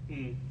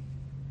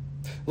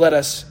 Let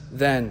us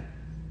then,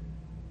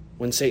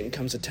 when Satan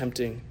comes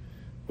attempting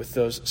with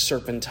those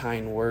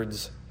serpentine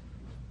words,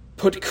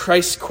 put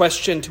Christ's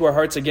question to our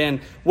hearts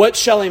again. What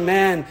shall a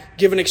man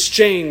give in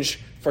exchange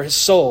for his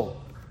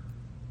soul?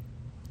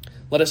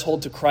 Let us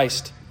hold to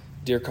Christ,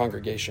 dear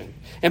congregation,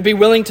 and be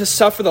willing to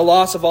suffer the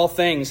loss of all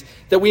things,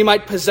 that we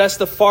might possess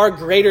the far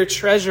greater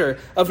treasure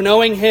of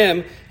knowing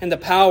him and the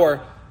power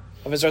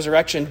of his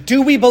resurrection.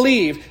 Do we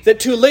believe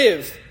that to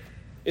live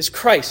is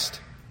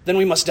Christ? Then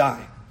we must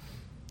die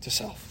to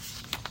self.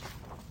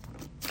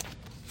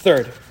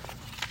 Third,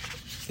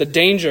 the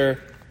danger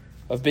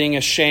of being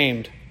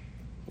ashamed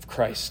of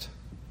Christ.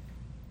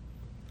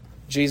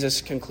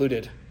 Jesus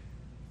concluded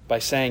by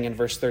saying in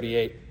verse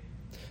 38,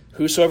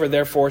 whosoever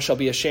therefore shall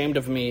be ashamed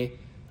of me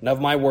and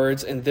of my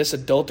words in this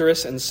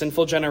adulterous and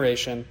sinful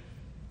generation,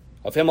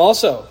 of him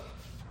also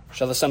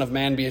shall the Son of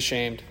Man be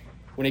ashamed,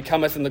 when he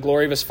cometh in the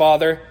glory of his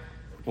Father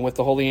and with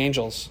the holy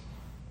angels.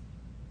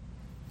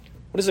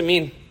 What does it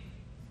mean?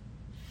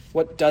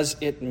 What does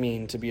it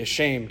mean to be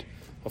ashamed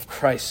of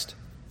Christ?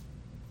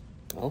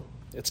 Well,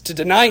 it's to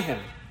deny him,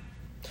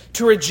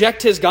 to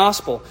reject his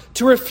gospel,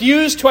 to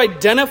refuse to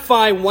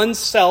identify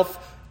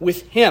oneself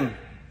with him,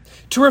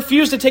 to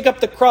refuse to take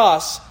up the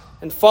cross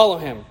and follow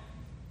him.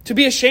 To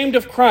be ashamed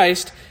of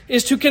Christ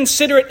is to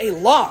consider it a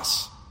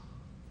loss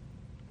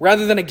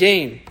rather than a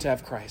gain to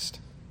have Christ.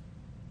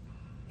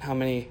 How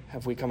many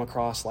have we come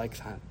across like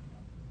that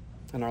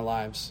in our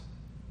lives?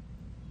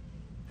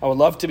 I would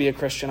love to be a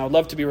Christian. I would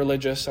love to be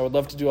religious. I would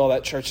love to do all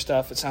that church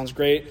stuff. It sounds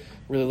great. It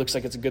really looks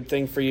like it's a good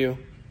thing for you.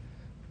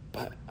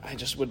 But I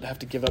just would have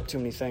to give up too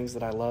many things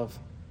that I love.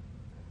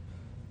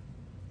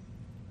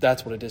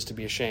 That's what it is to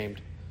be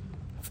ashamed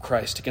of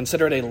Christ, to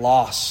consider it a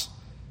loss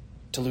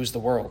to lose the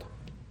world,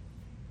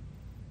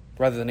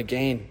 rather than a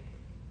gain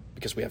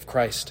because we have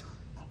Christ.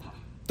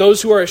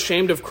 Those who are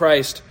ashamed of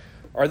Christ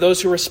are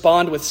those who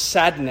respond with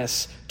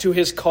sadness to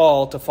his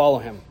call to follow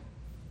him.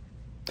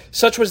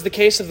 Such was the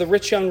case of the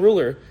rich young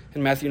ruler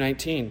in Matthew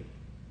 19.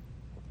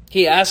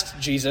 He asked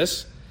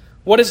Jesus,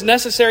 what is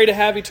necessary to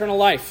have eternal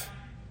life?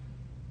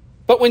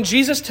 But when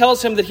Jesus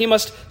tells him that he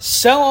must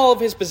sell all of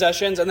his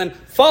possessions and then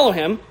follow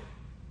him,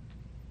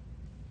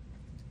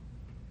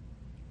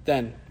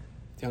 then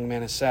the young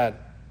man is sad.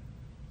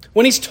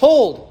 When he's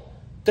told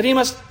that he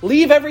must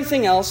leave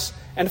everything else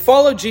and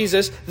follow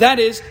Jesus, that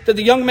is, that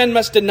the young man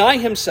must deny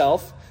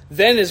himself,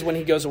 then is when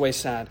he goes away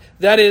sad.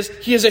 That is,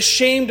 he is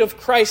ashamed of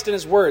Christ and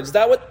his words.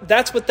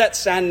 That's what that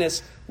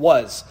sadness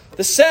was.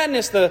 The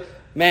sadness the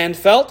man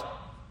felt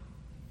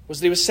was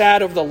that he was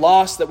sad over the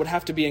loss that would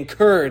have to be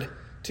incurred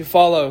to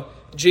follow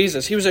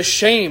Jesus. He was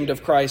ashamed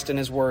of Christ and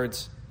his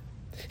words.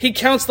 He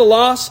counts the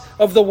loss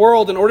of the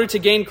world in order to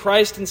gain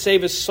Christ and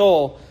save his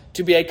soul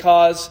to be a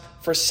cause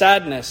for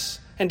sadness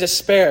and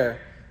despair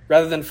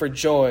rather than for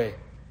joy.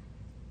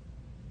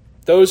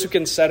 Those who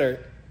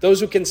consider,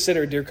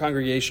 dear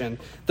congregation,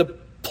 the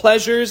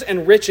pleasures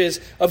and riches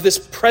of this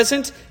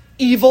present,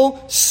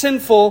 evil,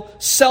 sinful,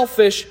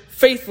 selfish,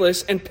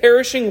 faithless, and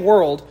perishing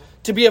world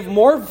to be of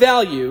more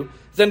value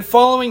than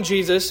following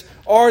Jesus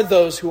are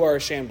those who are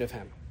ashamed of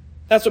him.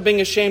 That's what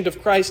being ashamed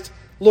of Christ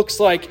looks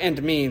like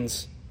and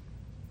means.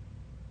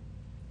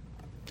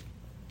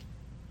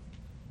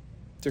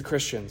 Dear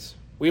Christians,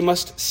 we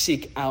must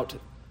seek out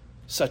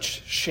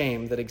such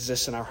shame that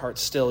exists in our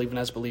hearts still, even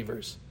as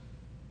believers.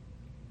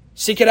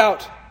 Seek it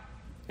out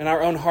in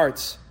our own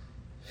hearts.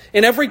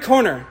 In every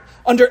corner,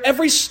 under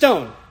every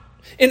stone,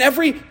 in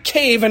every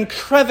cave and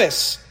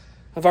crevice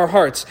of our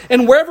hearts.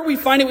 And wherever we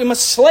find it, we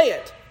must slay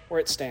it where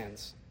it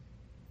stands.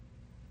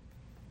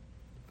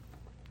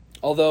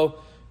 Although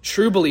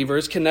true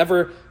believers can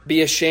never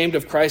be ashamed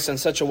of Christ in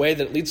such a way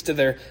that it leads to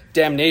their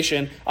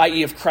damnation,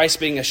 i.e. of Christ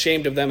being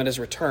ashamed of them at his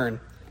return,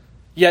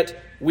 yet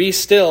we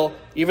still,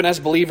 even as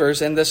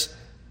believers in this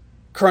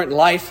current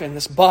life, in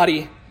this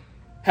body,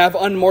 have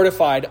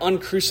unmortified,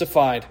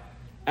 uncrucified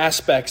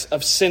aspects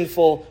of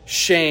sinful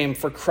shame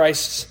for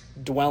Christ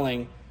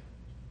dwelling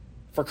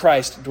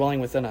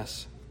within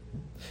us.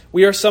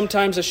 We are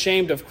sometimes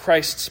ashamed of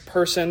Christ's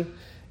person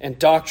and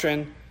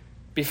doctrine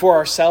before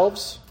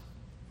ourselves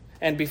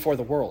and before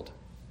the world.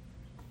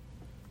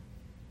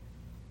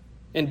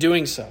 In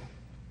doing so,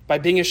 by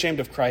being ashamed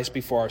of Christ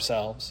before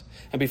ourselves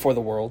and before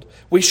the world,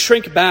 we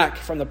shrink back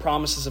from the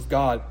promises of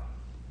God.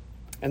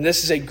 And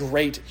this is a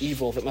great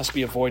evil that must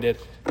be avoided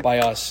by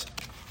us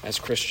as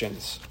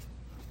Christians.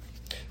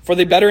 For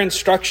the better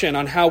instruction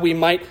on how we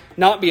might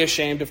not be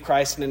ashamed of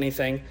Christ in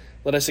anything,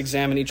 let us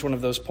examine each one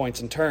of those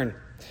points in turn.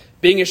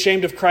 Being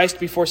ashamed of Christ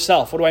before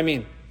self. What do I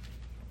mean?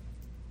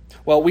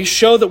 Well, we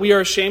show that we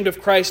are ashamed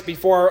of Christ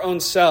before our own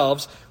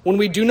selves when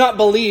we do not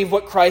believe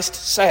what Christ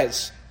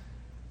says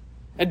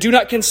and do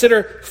not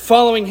consider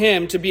following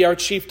him to be our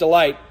chief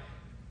delight,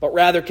 but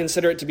rather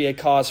consider it to be a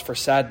cause for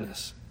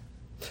sadness.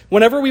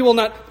 Whenever we will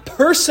not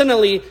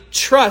personally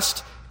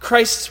trust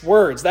Christ's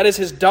words, that is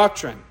his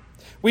doctrine,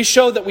 we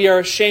show that we are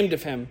ashamed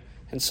of him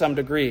in some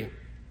degree,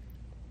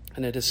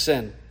 and it is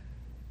sin.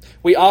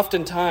 We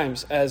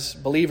oftentimes, as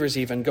believers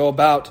even, go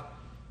about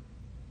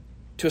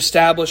to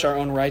establish our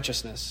own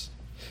righteousness.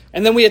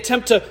 And then we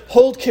attempt to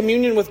hold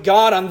communion with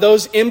God on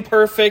those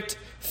imperfect,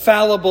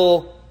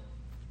 fallible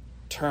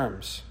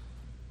terms,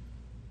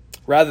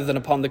 rather than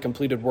upon the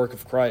completed work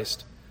of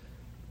Christ.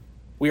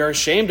 We are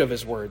ashamed of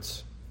his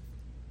words,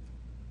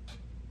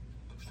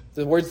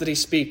 the words that he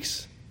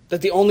speaks,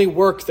 that the only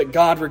work that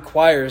God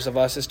requires of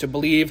us is to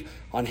believe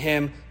on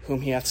him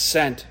whom he hath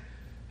sent,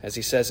 as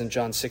he says in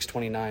John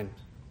 6:29.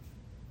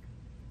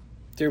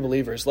 Dear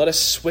believers, let us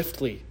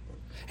swiftly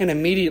and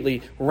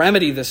immediately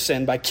remedy this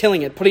sin by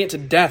killing it, putting it to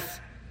death,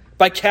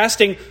 by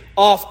casting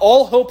off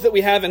all hope that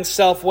we have in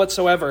self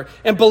whatsoever,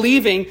 and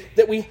believing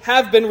that we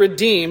have been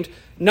redeemed,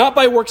 not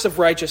by works of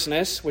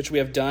righteousness, which we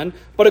have done,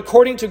 but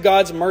according to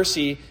God's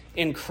mercy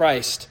in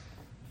Christ,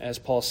 as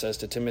Paul says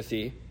to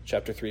Timothy,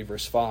 chapter 3,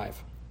 verse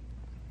 5.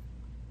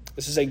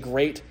 This is a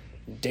great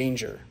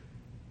danger.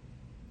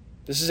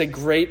 This is a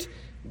great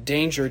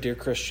danger, dear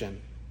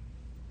Christian,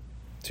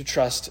 to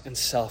trust in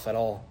self at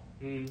all,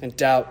 and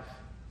doubt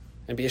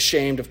and be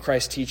ashamed of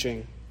Christ's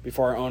teaching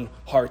before our own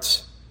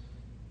hearts.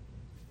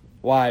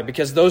 Why?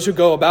 Because those who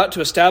go about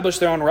to establish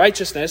their own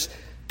righteousness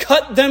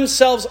cut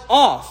themselves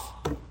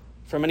off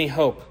from any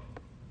hope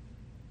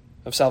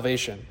of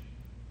salvation.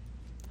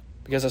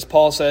 Because as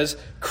Paul says,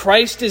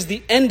 Christ is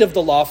the end of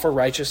the law for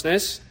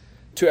righteousness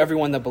to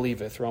everyone that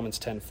believeth, Romans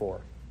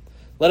 10:4.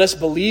 Let us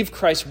believe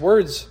Christ's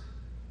words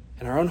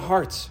in our own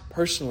hearts,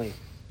 personally,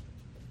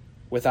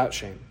 without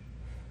shame.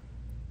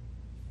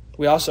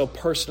 We also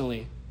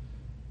personally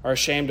are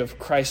ashamed of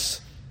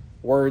Christ's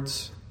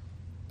words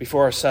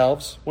before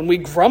ourselves when we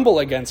grumble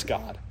against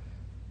God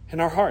in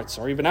our hearts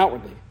or even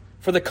outwardly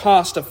for the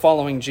cost of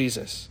following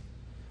Jesus.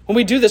 When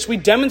we do this, we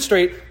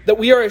demonstrate that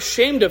we are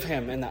ashamed of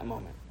him in that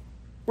moment.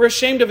 We're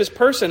ashamed of his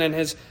person and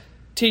his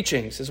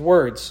teachings, his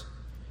words.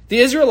 The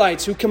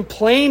Israelites who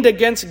complained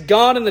against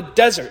God in the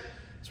desert,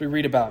 as we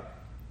read about,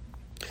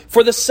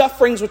 for the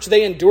sufferings which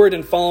they endured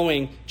in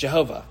following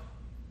Jehovah.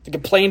 They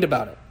complained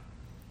about it.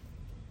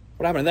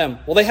 What happened to them?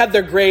 Well, they had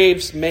their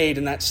graves made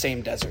in that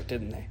same desert,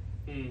 didn't they?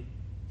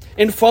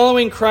 In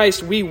following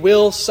Christ, we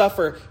will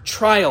suffer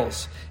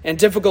trials and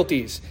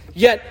difficulties.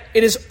 Yet,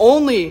 it is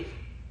only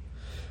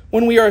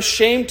when we are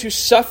ashamed to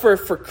suffer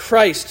for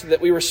Christ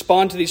that we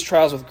respond to these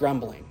trials with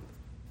grumbling.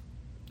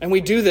 And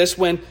we do this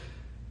when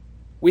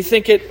we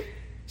think it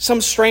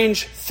some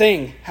strange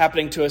thing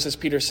happening to us, as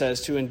Peter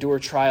says, to endure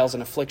trials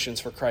and afflictions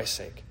for Christ's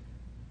sake.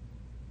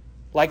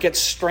 Like it's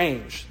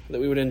strange that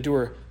we would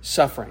endure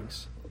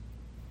sufferings.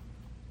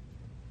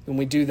 When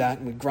we do that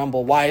and we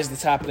grumble, why is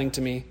this happening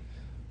to me?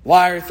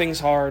 Why are things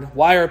hard?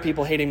 Why are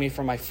people hating me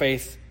for my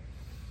faith?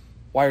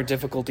 Why are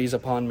difficulties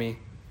upon me?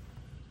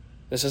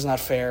 This is not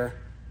fair.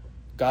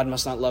 God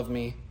must not love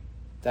me.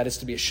 That is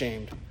to be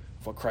ashamed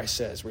of what Christ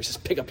says, where he says,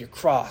 pick up your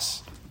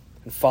cross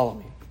and follow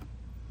me.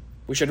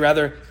 We should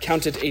rather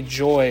count it a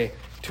joy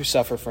to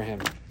suffer for him.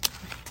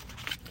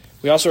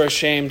 We also are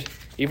ashamed,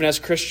 even as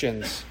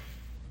Christians,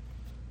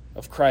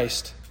 of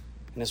Christ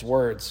and his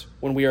words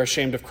when we are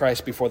ashamed of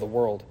Christ before the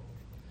world.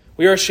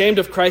 We are ashamed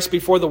of Christ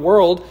before the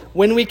world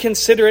when we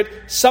consider it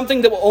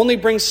something that will only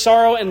bring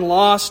sorrow and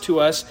loss to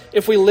us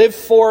if we live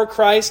for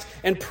Christ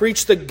and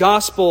preach the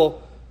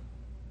gospel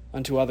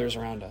unto others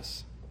around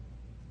us.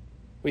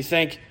 We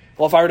think,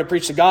 well, if I were to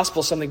preach the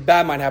gospel, something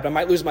bad might happen. I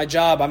might lose my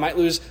job. I might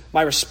lose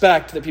my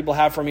respect that people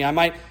have for me. I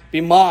might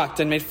be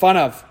mocked and made fun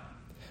of.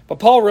 But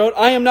Paul wrote,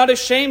 I am not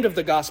ashamed of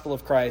the gospel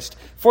of Christ,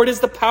 for it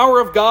is the power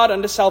of God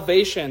unto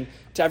salvation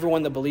to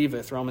everyone that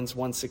believeth, Romans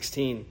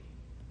 1:16.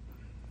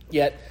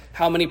 Yet,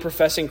 how many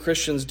professing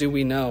Christians do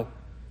we know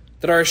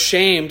that are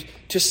ashamed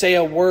to say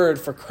a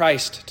word for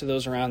Christ to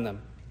those around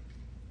them?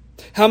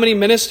 How many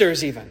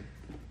ministers even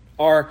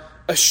are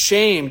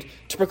ashamed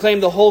to proclaim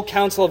the whole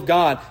counsel of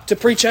God, to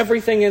preach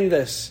everything in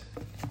this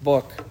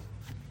book?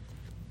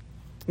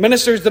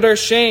 Ministers that are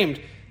ashamed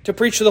to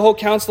preach the whole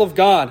counsel of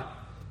God.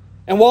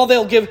 And while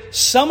they'll give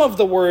some of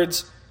the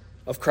words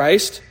of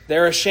Christ,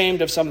 they're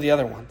ashamed of some of the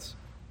other ones.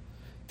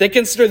 They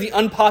consider the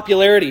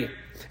unpopularity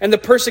and the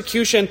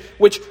persecution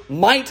which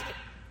might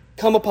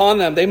come upon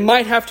them, they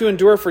might have to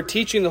endure for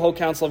teaching the whole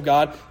counsel of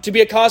God, to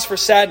be a cause for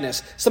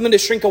sadness, something to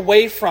shrink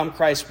away from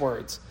Christ's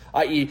words,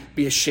 i.e.,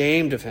 be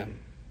ashamed of him.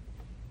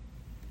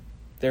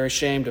 They're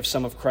ashamed of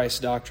some of Christ's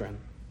doctrine.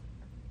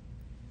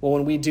 Well,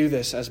 when we do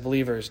this as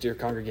believers, dear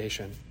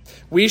congregation,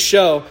 we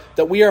show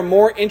that we are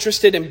more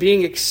interested in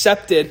being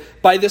accepted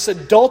by this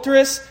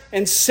adulterous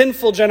and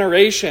sinful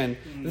generation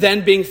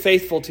than being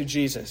faithful to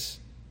Jesus.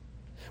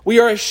 We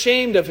are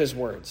ashamed of his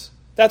words.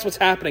 That's what's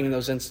happening in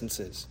those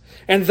instances.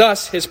 And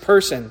thus his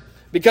person.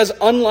 Because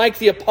unlike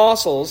the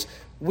apostles,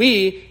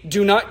 we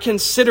do not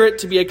consider it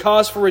to be a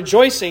cause for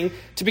rejoicing,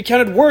 to be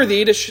counted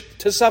worthy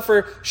to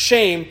suffer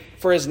shame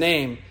for his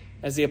name,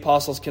 as the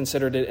apostles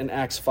considered it in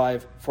Acts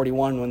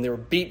 5:41 when they were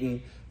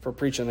beaten for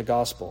preaching the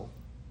gospel.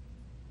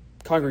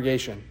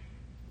 Congregation,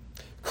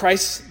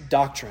 Christ's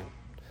doctrine,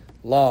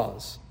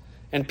 laws,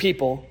 and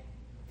people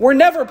were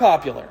never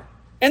popular,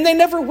 and they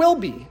never will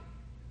be.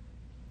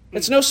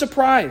 It's no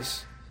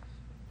surprise.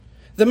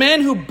 The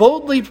man who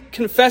boldly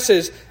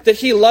confesses that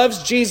he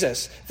loves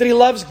Jesus, that he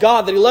loves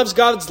God, that he loves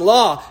God's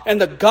law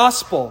and the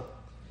gospel,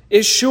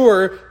 is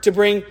sure to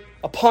bring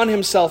upon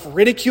himself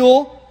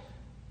ridicule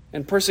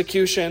and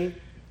persecution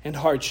and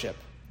hardship.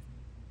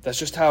 That's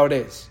just how it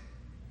is.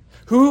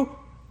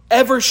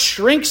 Whoever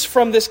shrinks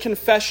from this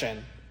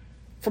confession,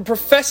 from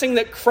professing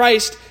that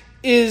Christ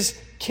is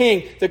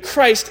King, that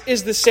Christ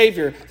is the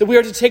Savior, that we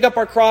are to take up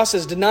our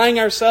crosses, denying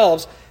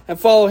ourselves, and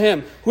follow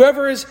him.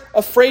 Whoever is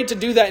afraid to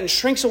do that and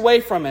shrinks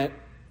away from it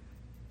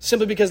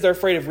simply because they're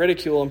afraid of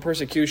ridicule and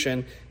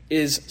persecution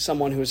is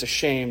someone who is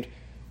ashamed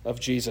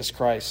of Jesus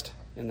Christ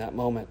in that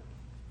moment.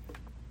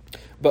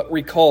 But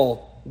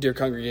recall, dear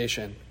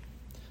congregation,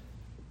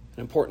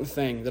 an important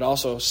thing that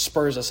also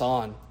spurs us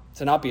on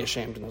to not be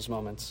ashamed in those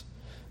moments.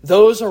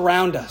 Those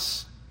around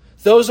us,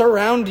 those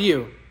around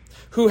you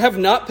who have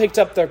not picked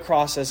up their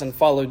crosses and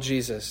followed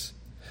Jesus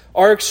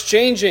are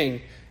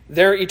exchanging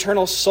their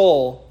eternal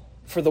soul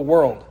for the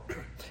world.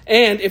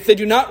 And if they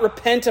do not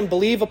repent and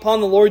believe upon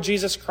the Lord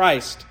Jesus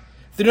Christ,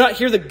 if they do not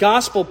hear the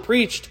gospel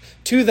preached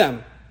to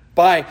them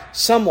by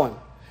someone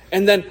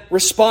and then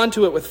respond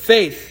to it with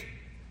faith,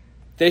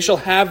 they shall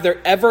have their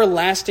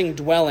everlasting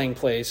dwelling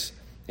place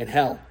in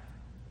hell.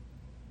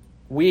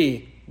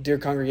 We, dear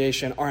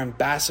congregation, are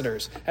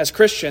ambassadors. As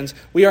Christians,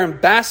 we are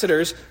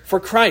ambassadors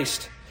for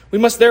Christ. We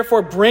must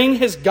therefore bring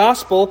his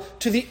gospel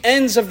to the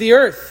ends of the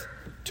earth,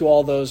 to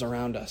all those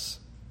around us.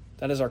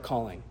 That is our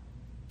calling.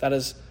 That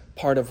is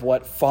part of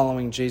what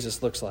following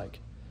Jesus looks like.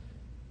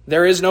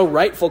 There is no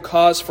rightful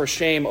cause for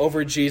shame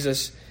over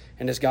Jesus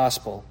and his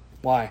gospel.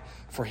 Why?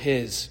 For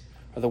his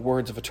are the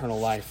words of eternal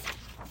life.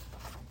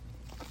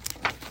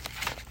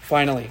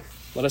 Finally,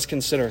 let us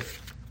consider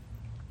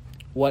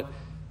what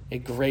a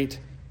great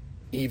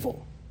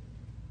evil,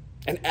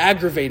 an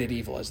aggravated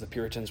evil, as the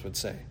Puritans would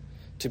say,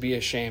 to be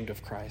ashamed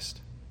of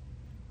Christ.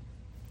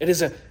 It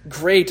is a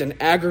great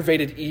and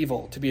aggravated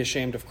evil to be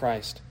ashamed of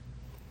Christ.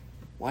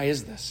 Why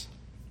is this?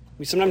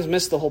 We sometimes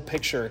miss the whole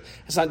picture.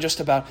 It's not just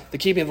about the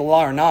keeping of the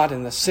law or not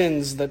and the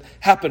sins that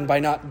happen by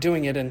not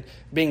doing it and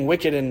being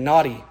wicked and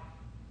naughty.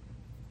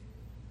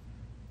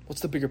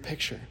 What's the bigger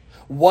picture?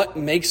 What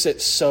makes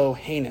it so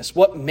heinous?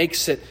 What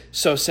makes it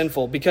so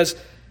sinful? Because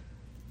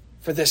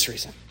for this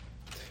reason,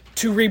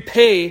 to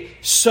repay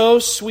so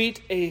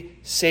sweet a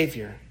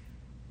Savior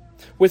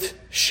with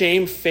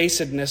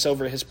shamefacedness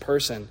over his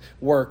person,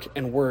 work,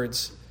 and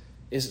words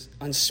is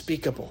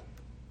unspeakable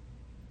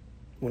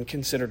when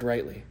considered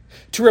rightly.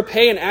 To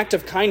repay an act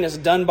of kindness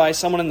done by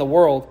someone in the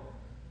world,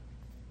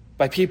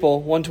 by people,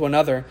 one to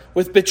another,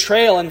 with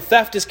betrayal and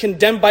theft is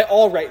condemned by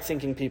all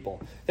right-thinking people.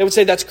 They would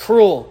say that's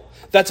cruel,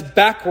 that's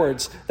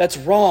backwards, that's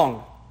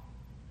wrong.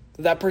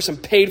 That person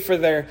paid for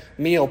their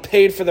meal,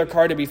 paid for their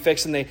car to be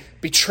fixed, and they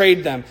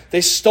betrayed them.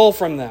 They stole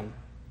from them.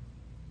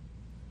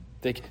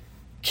 They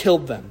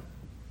killed them.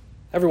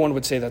 Everyone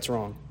would say that's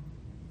wrong.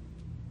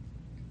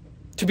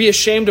 To be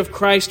ashamed of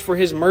Christ for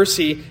his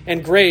mercy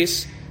and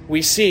grace,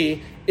 we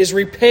see, is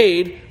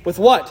repaid with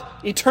what?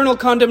 Eternal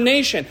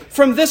condemnation.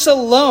 From this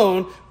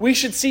alone, we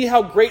should see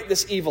how great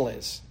this evil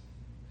is.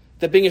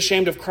 That being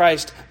ashamed of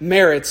Christ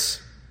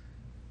merits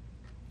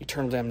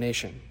eternal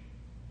damnation.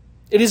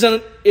 It is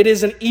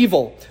an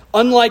evil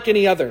unlike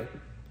any other.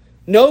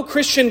 No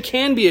Christian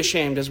can be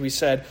ashamed, as we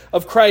said,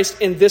 of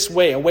Christ in this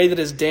way, a way that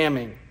is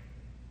damning.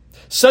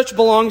 Such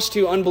belongs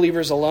to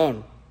unbelievers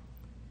alone.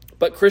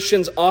 But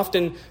Christians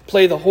often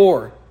play the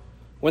whore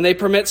when they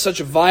permit such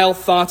vile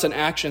thoughts and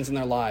actions in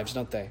their lives,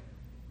 don't they?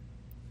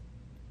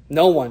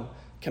 No one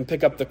can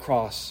pick up the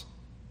cross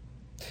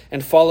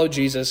and follow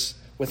Jesus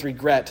with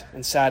regret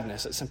and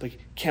sadness. It simply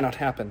cannot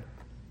happen.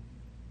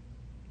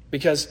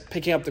 Because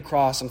picking up the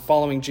cross and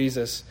following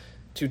Jesus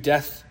to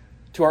death,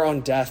 to our own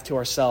death, to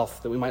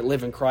ourself, that we might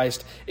live in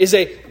Christ, is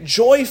a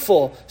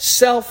joyful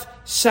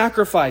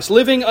self-sacrifice,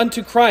 living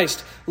unto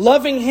Christ,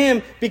 loving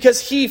Him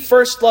because He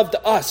first loved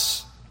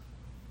us.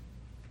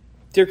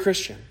 Dear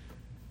Christian,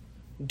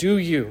 do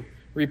you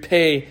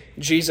repay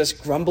Jesus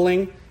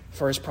grumbling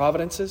for His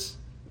providences?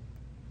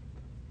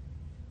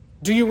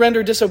 Do you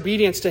render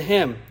disobedience to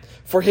Him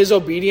for His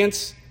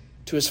obedience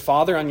to His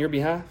Father on your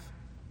behalf?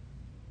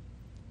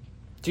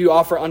 Do you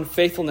offer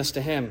unfaithfulness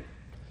to Him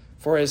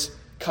for His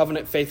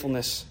covenant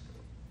faithfulness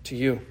to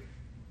you?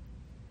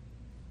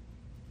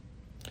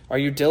 Are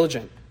you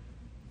diligent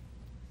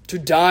to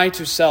die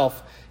to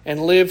self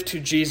and live to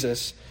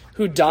Jesus,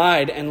 who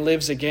died and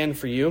lives again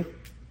for you?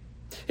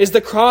 Is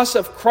the cross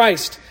of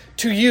Christ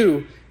to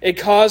you a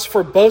cause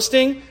for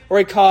boasting or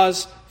a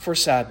cause for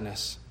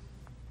sadness?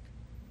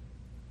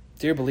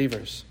 Dear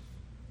believers,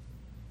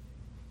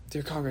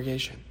 dear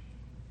congregation,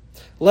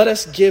 let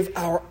us give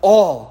our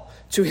all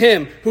to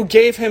Him who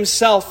gave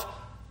Himself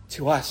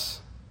to us.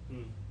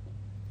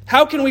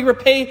 How can we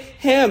repay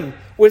Him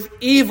with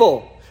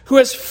evil, who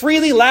has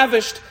freely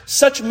lavished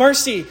such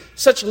mercy,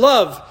 such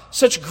love,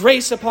 such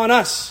grace upon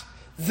us?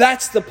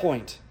 That's the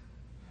point.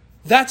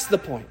 That's the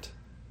point.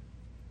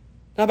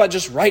 Not about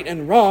just right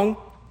and wrong,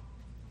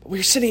 but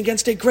we're sitting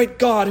against a great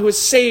God who has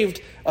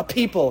saved a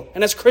people.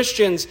 And as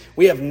Christians,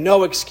 we have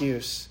no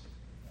excuse.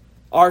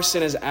 Our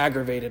sin is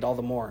aggravated all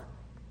the more.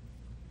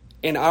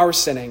 In our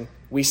sinning,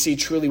 we see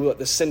truly what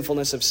the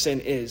sinfulness of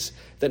sin is.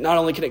 That not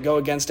only can it go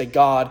against a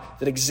God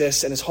that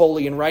exists and is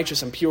holy and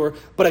righteous and pure,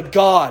 but a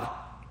God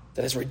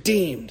that is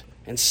redeemed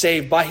and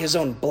saved by His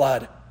own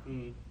blood.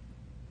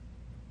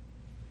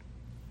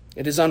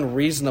 It is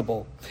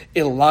unreasonable,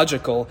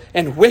 illogical,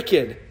 and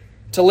wicked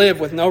to live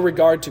with no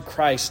regard to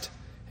Christ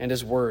and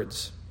His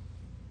words.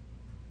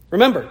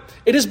 Remember,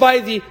 it is by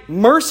the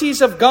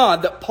mercies of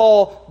God that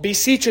Paul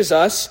beseeches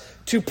us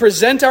to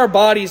present our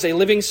bodies a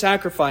living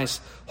sacrifice,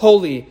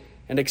 holy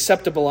and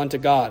acceptable unto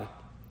God.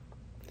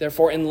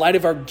 Therefore, in light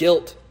of our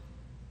guilt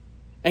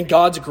and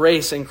God's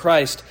grace in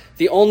Christ,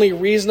 the only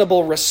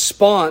reasonable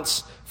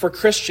response for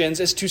Christians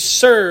is to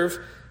serve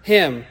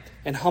Him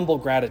in humble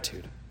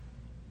gratitude.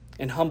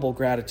 In humble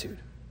gratitude.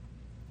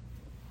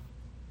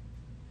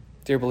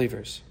 Dear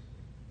believers,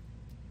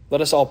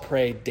 let us all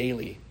pray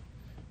daily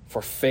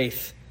for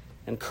faith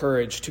and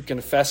courage to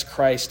confess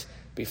Christ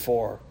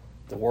before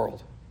the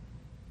world.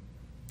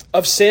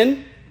 Of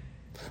sin,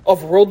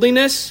 of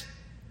worldliness,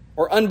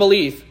 or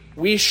unbelief,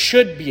 we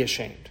should be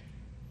ashamed.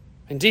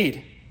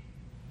 Indeed.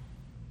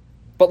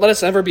 But let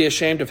us never be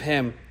ashamed of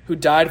Him who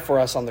died for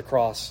us on the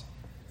cross.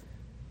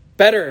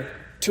 Better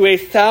to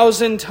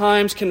 1,000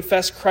 times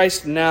confess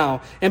Christ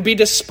now and be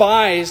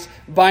despised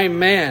by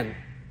man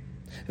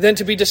than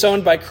to be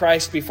disowned by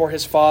Christ before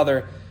His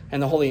Father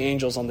and the holy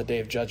angels on the day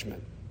of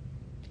judgment.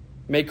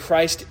 May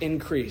Christ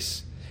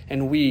increase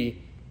and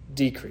we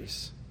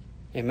decrease.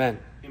 Amen.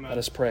 Amen. Let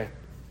us pray.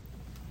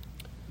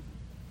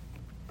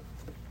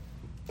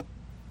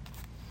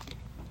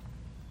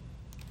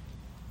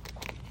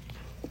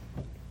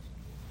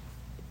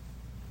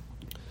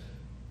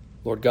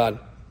 Lord God,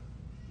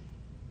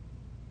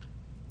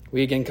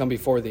 we again come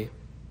before Thee.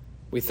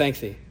 We thank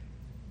Thee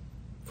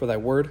for Thy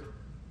word.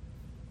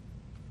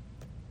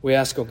 We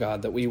ask, O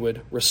God, that we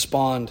would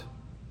respond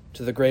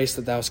to the grace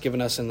that Thou hast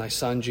given us in Thy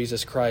Son,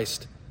 Jesus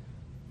Christ,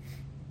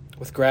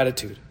 with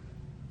gratitude,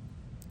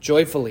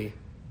 joyfully,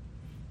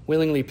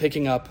 willingly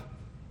picking up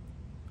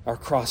our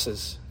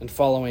crosses and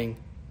following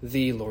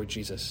Thee, Lord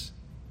Jesus.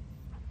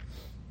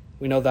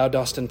 We know Thou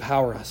dost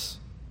empower us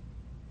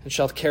and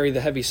shalt carry the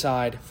heavy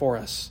side for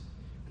us,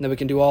 and that we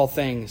can do all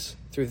things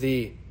through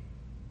Thee,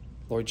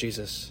 Lord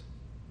Jesus.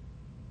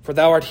 For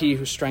Thou art He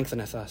who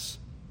strengtheneth us.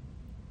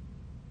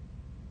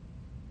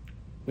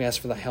 We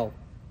ask for Thy help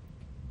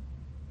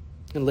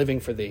in living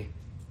for Thee.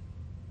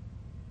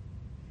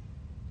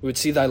 We would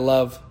see Thy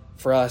love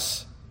for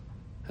us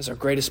as our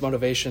greatest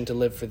motivation to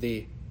live for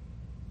Thee.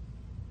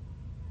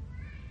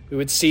 We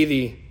would see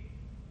Thee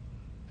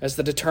as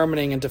the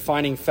determining and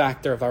defining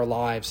factor of our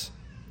lives.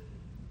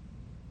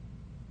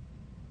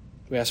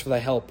 We ask for Thy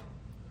help,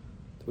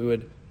 that we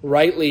would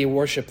rightly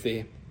worship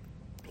Thee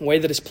in a way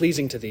that is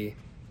pleasing to Thee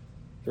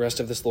the rest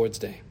of this Lord's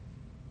day.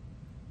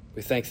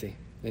 We thank Thee.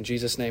 In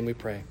Jesus' name we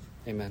pray.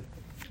 Amen.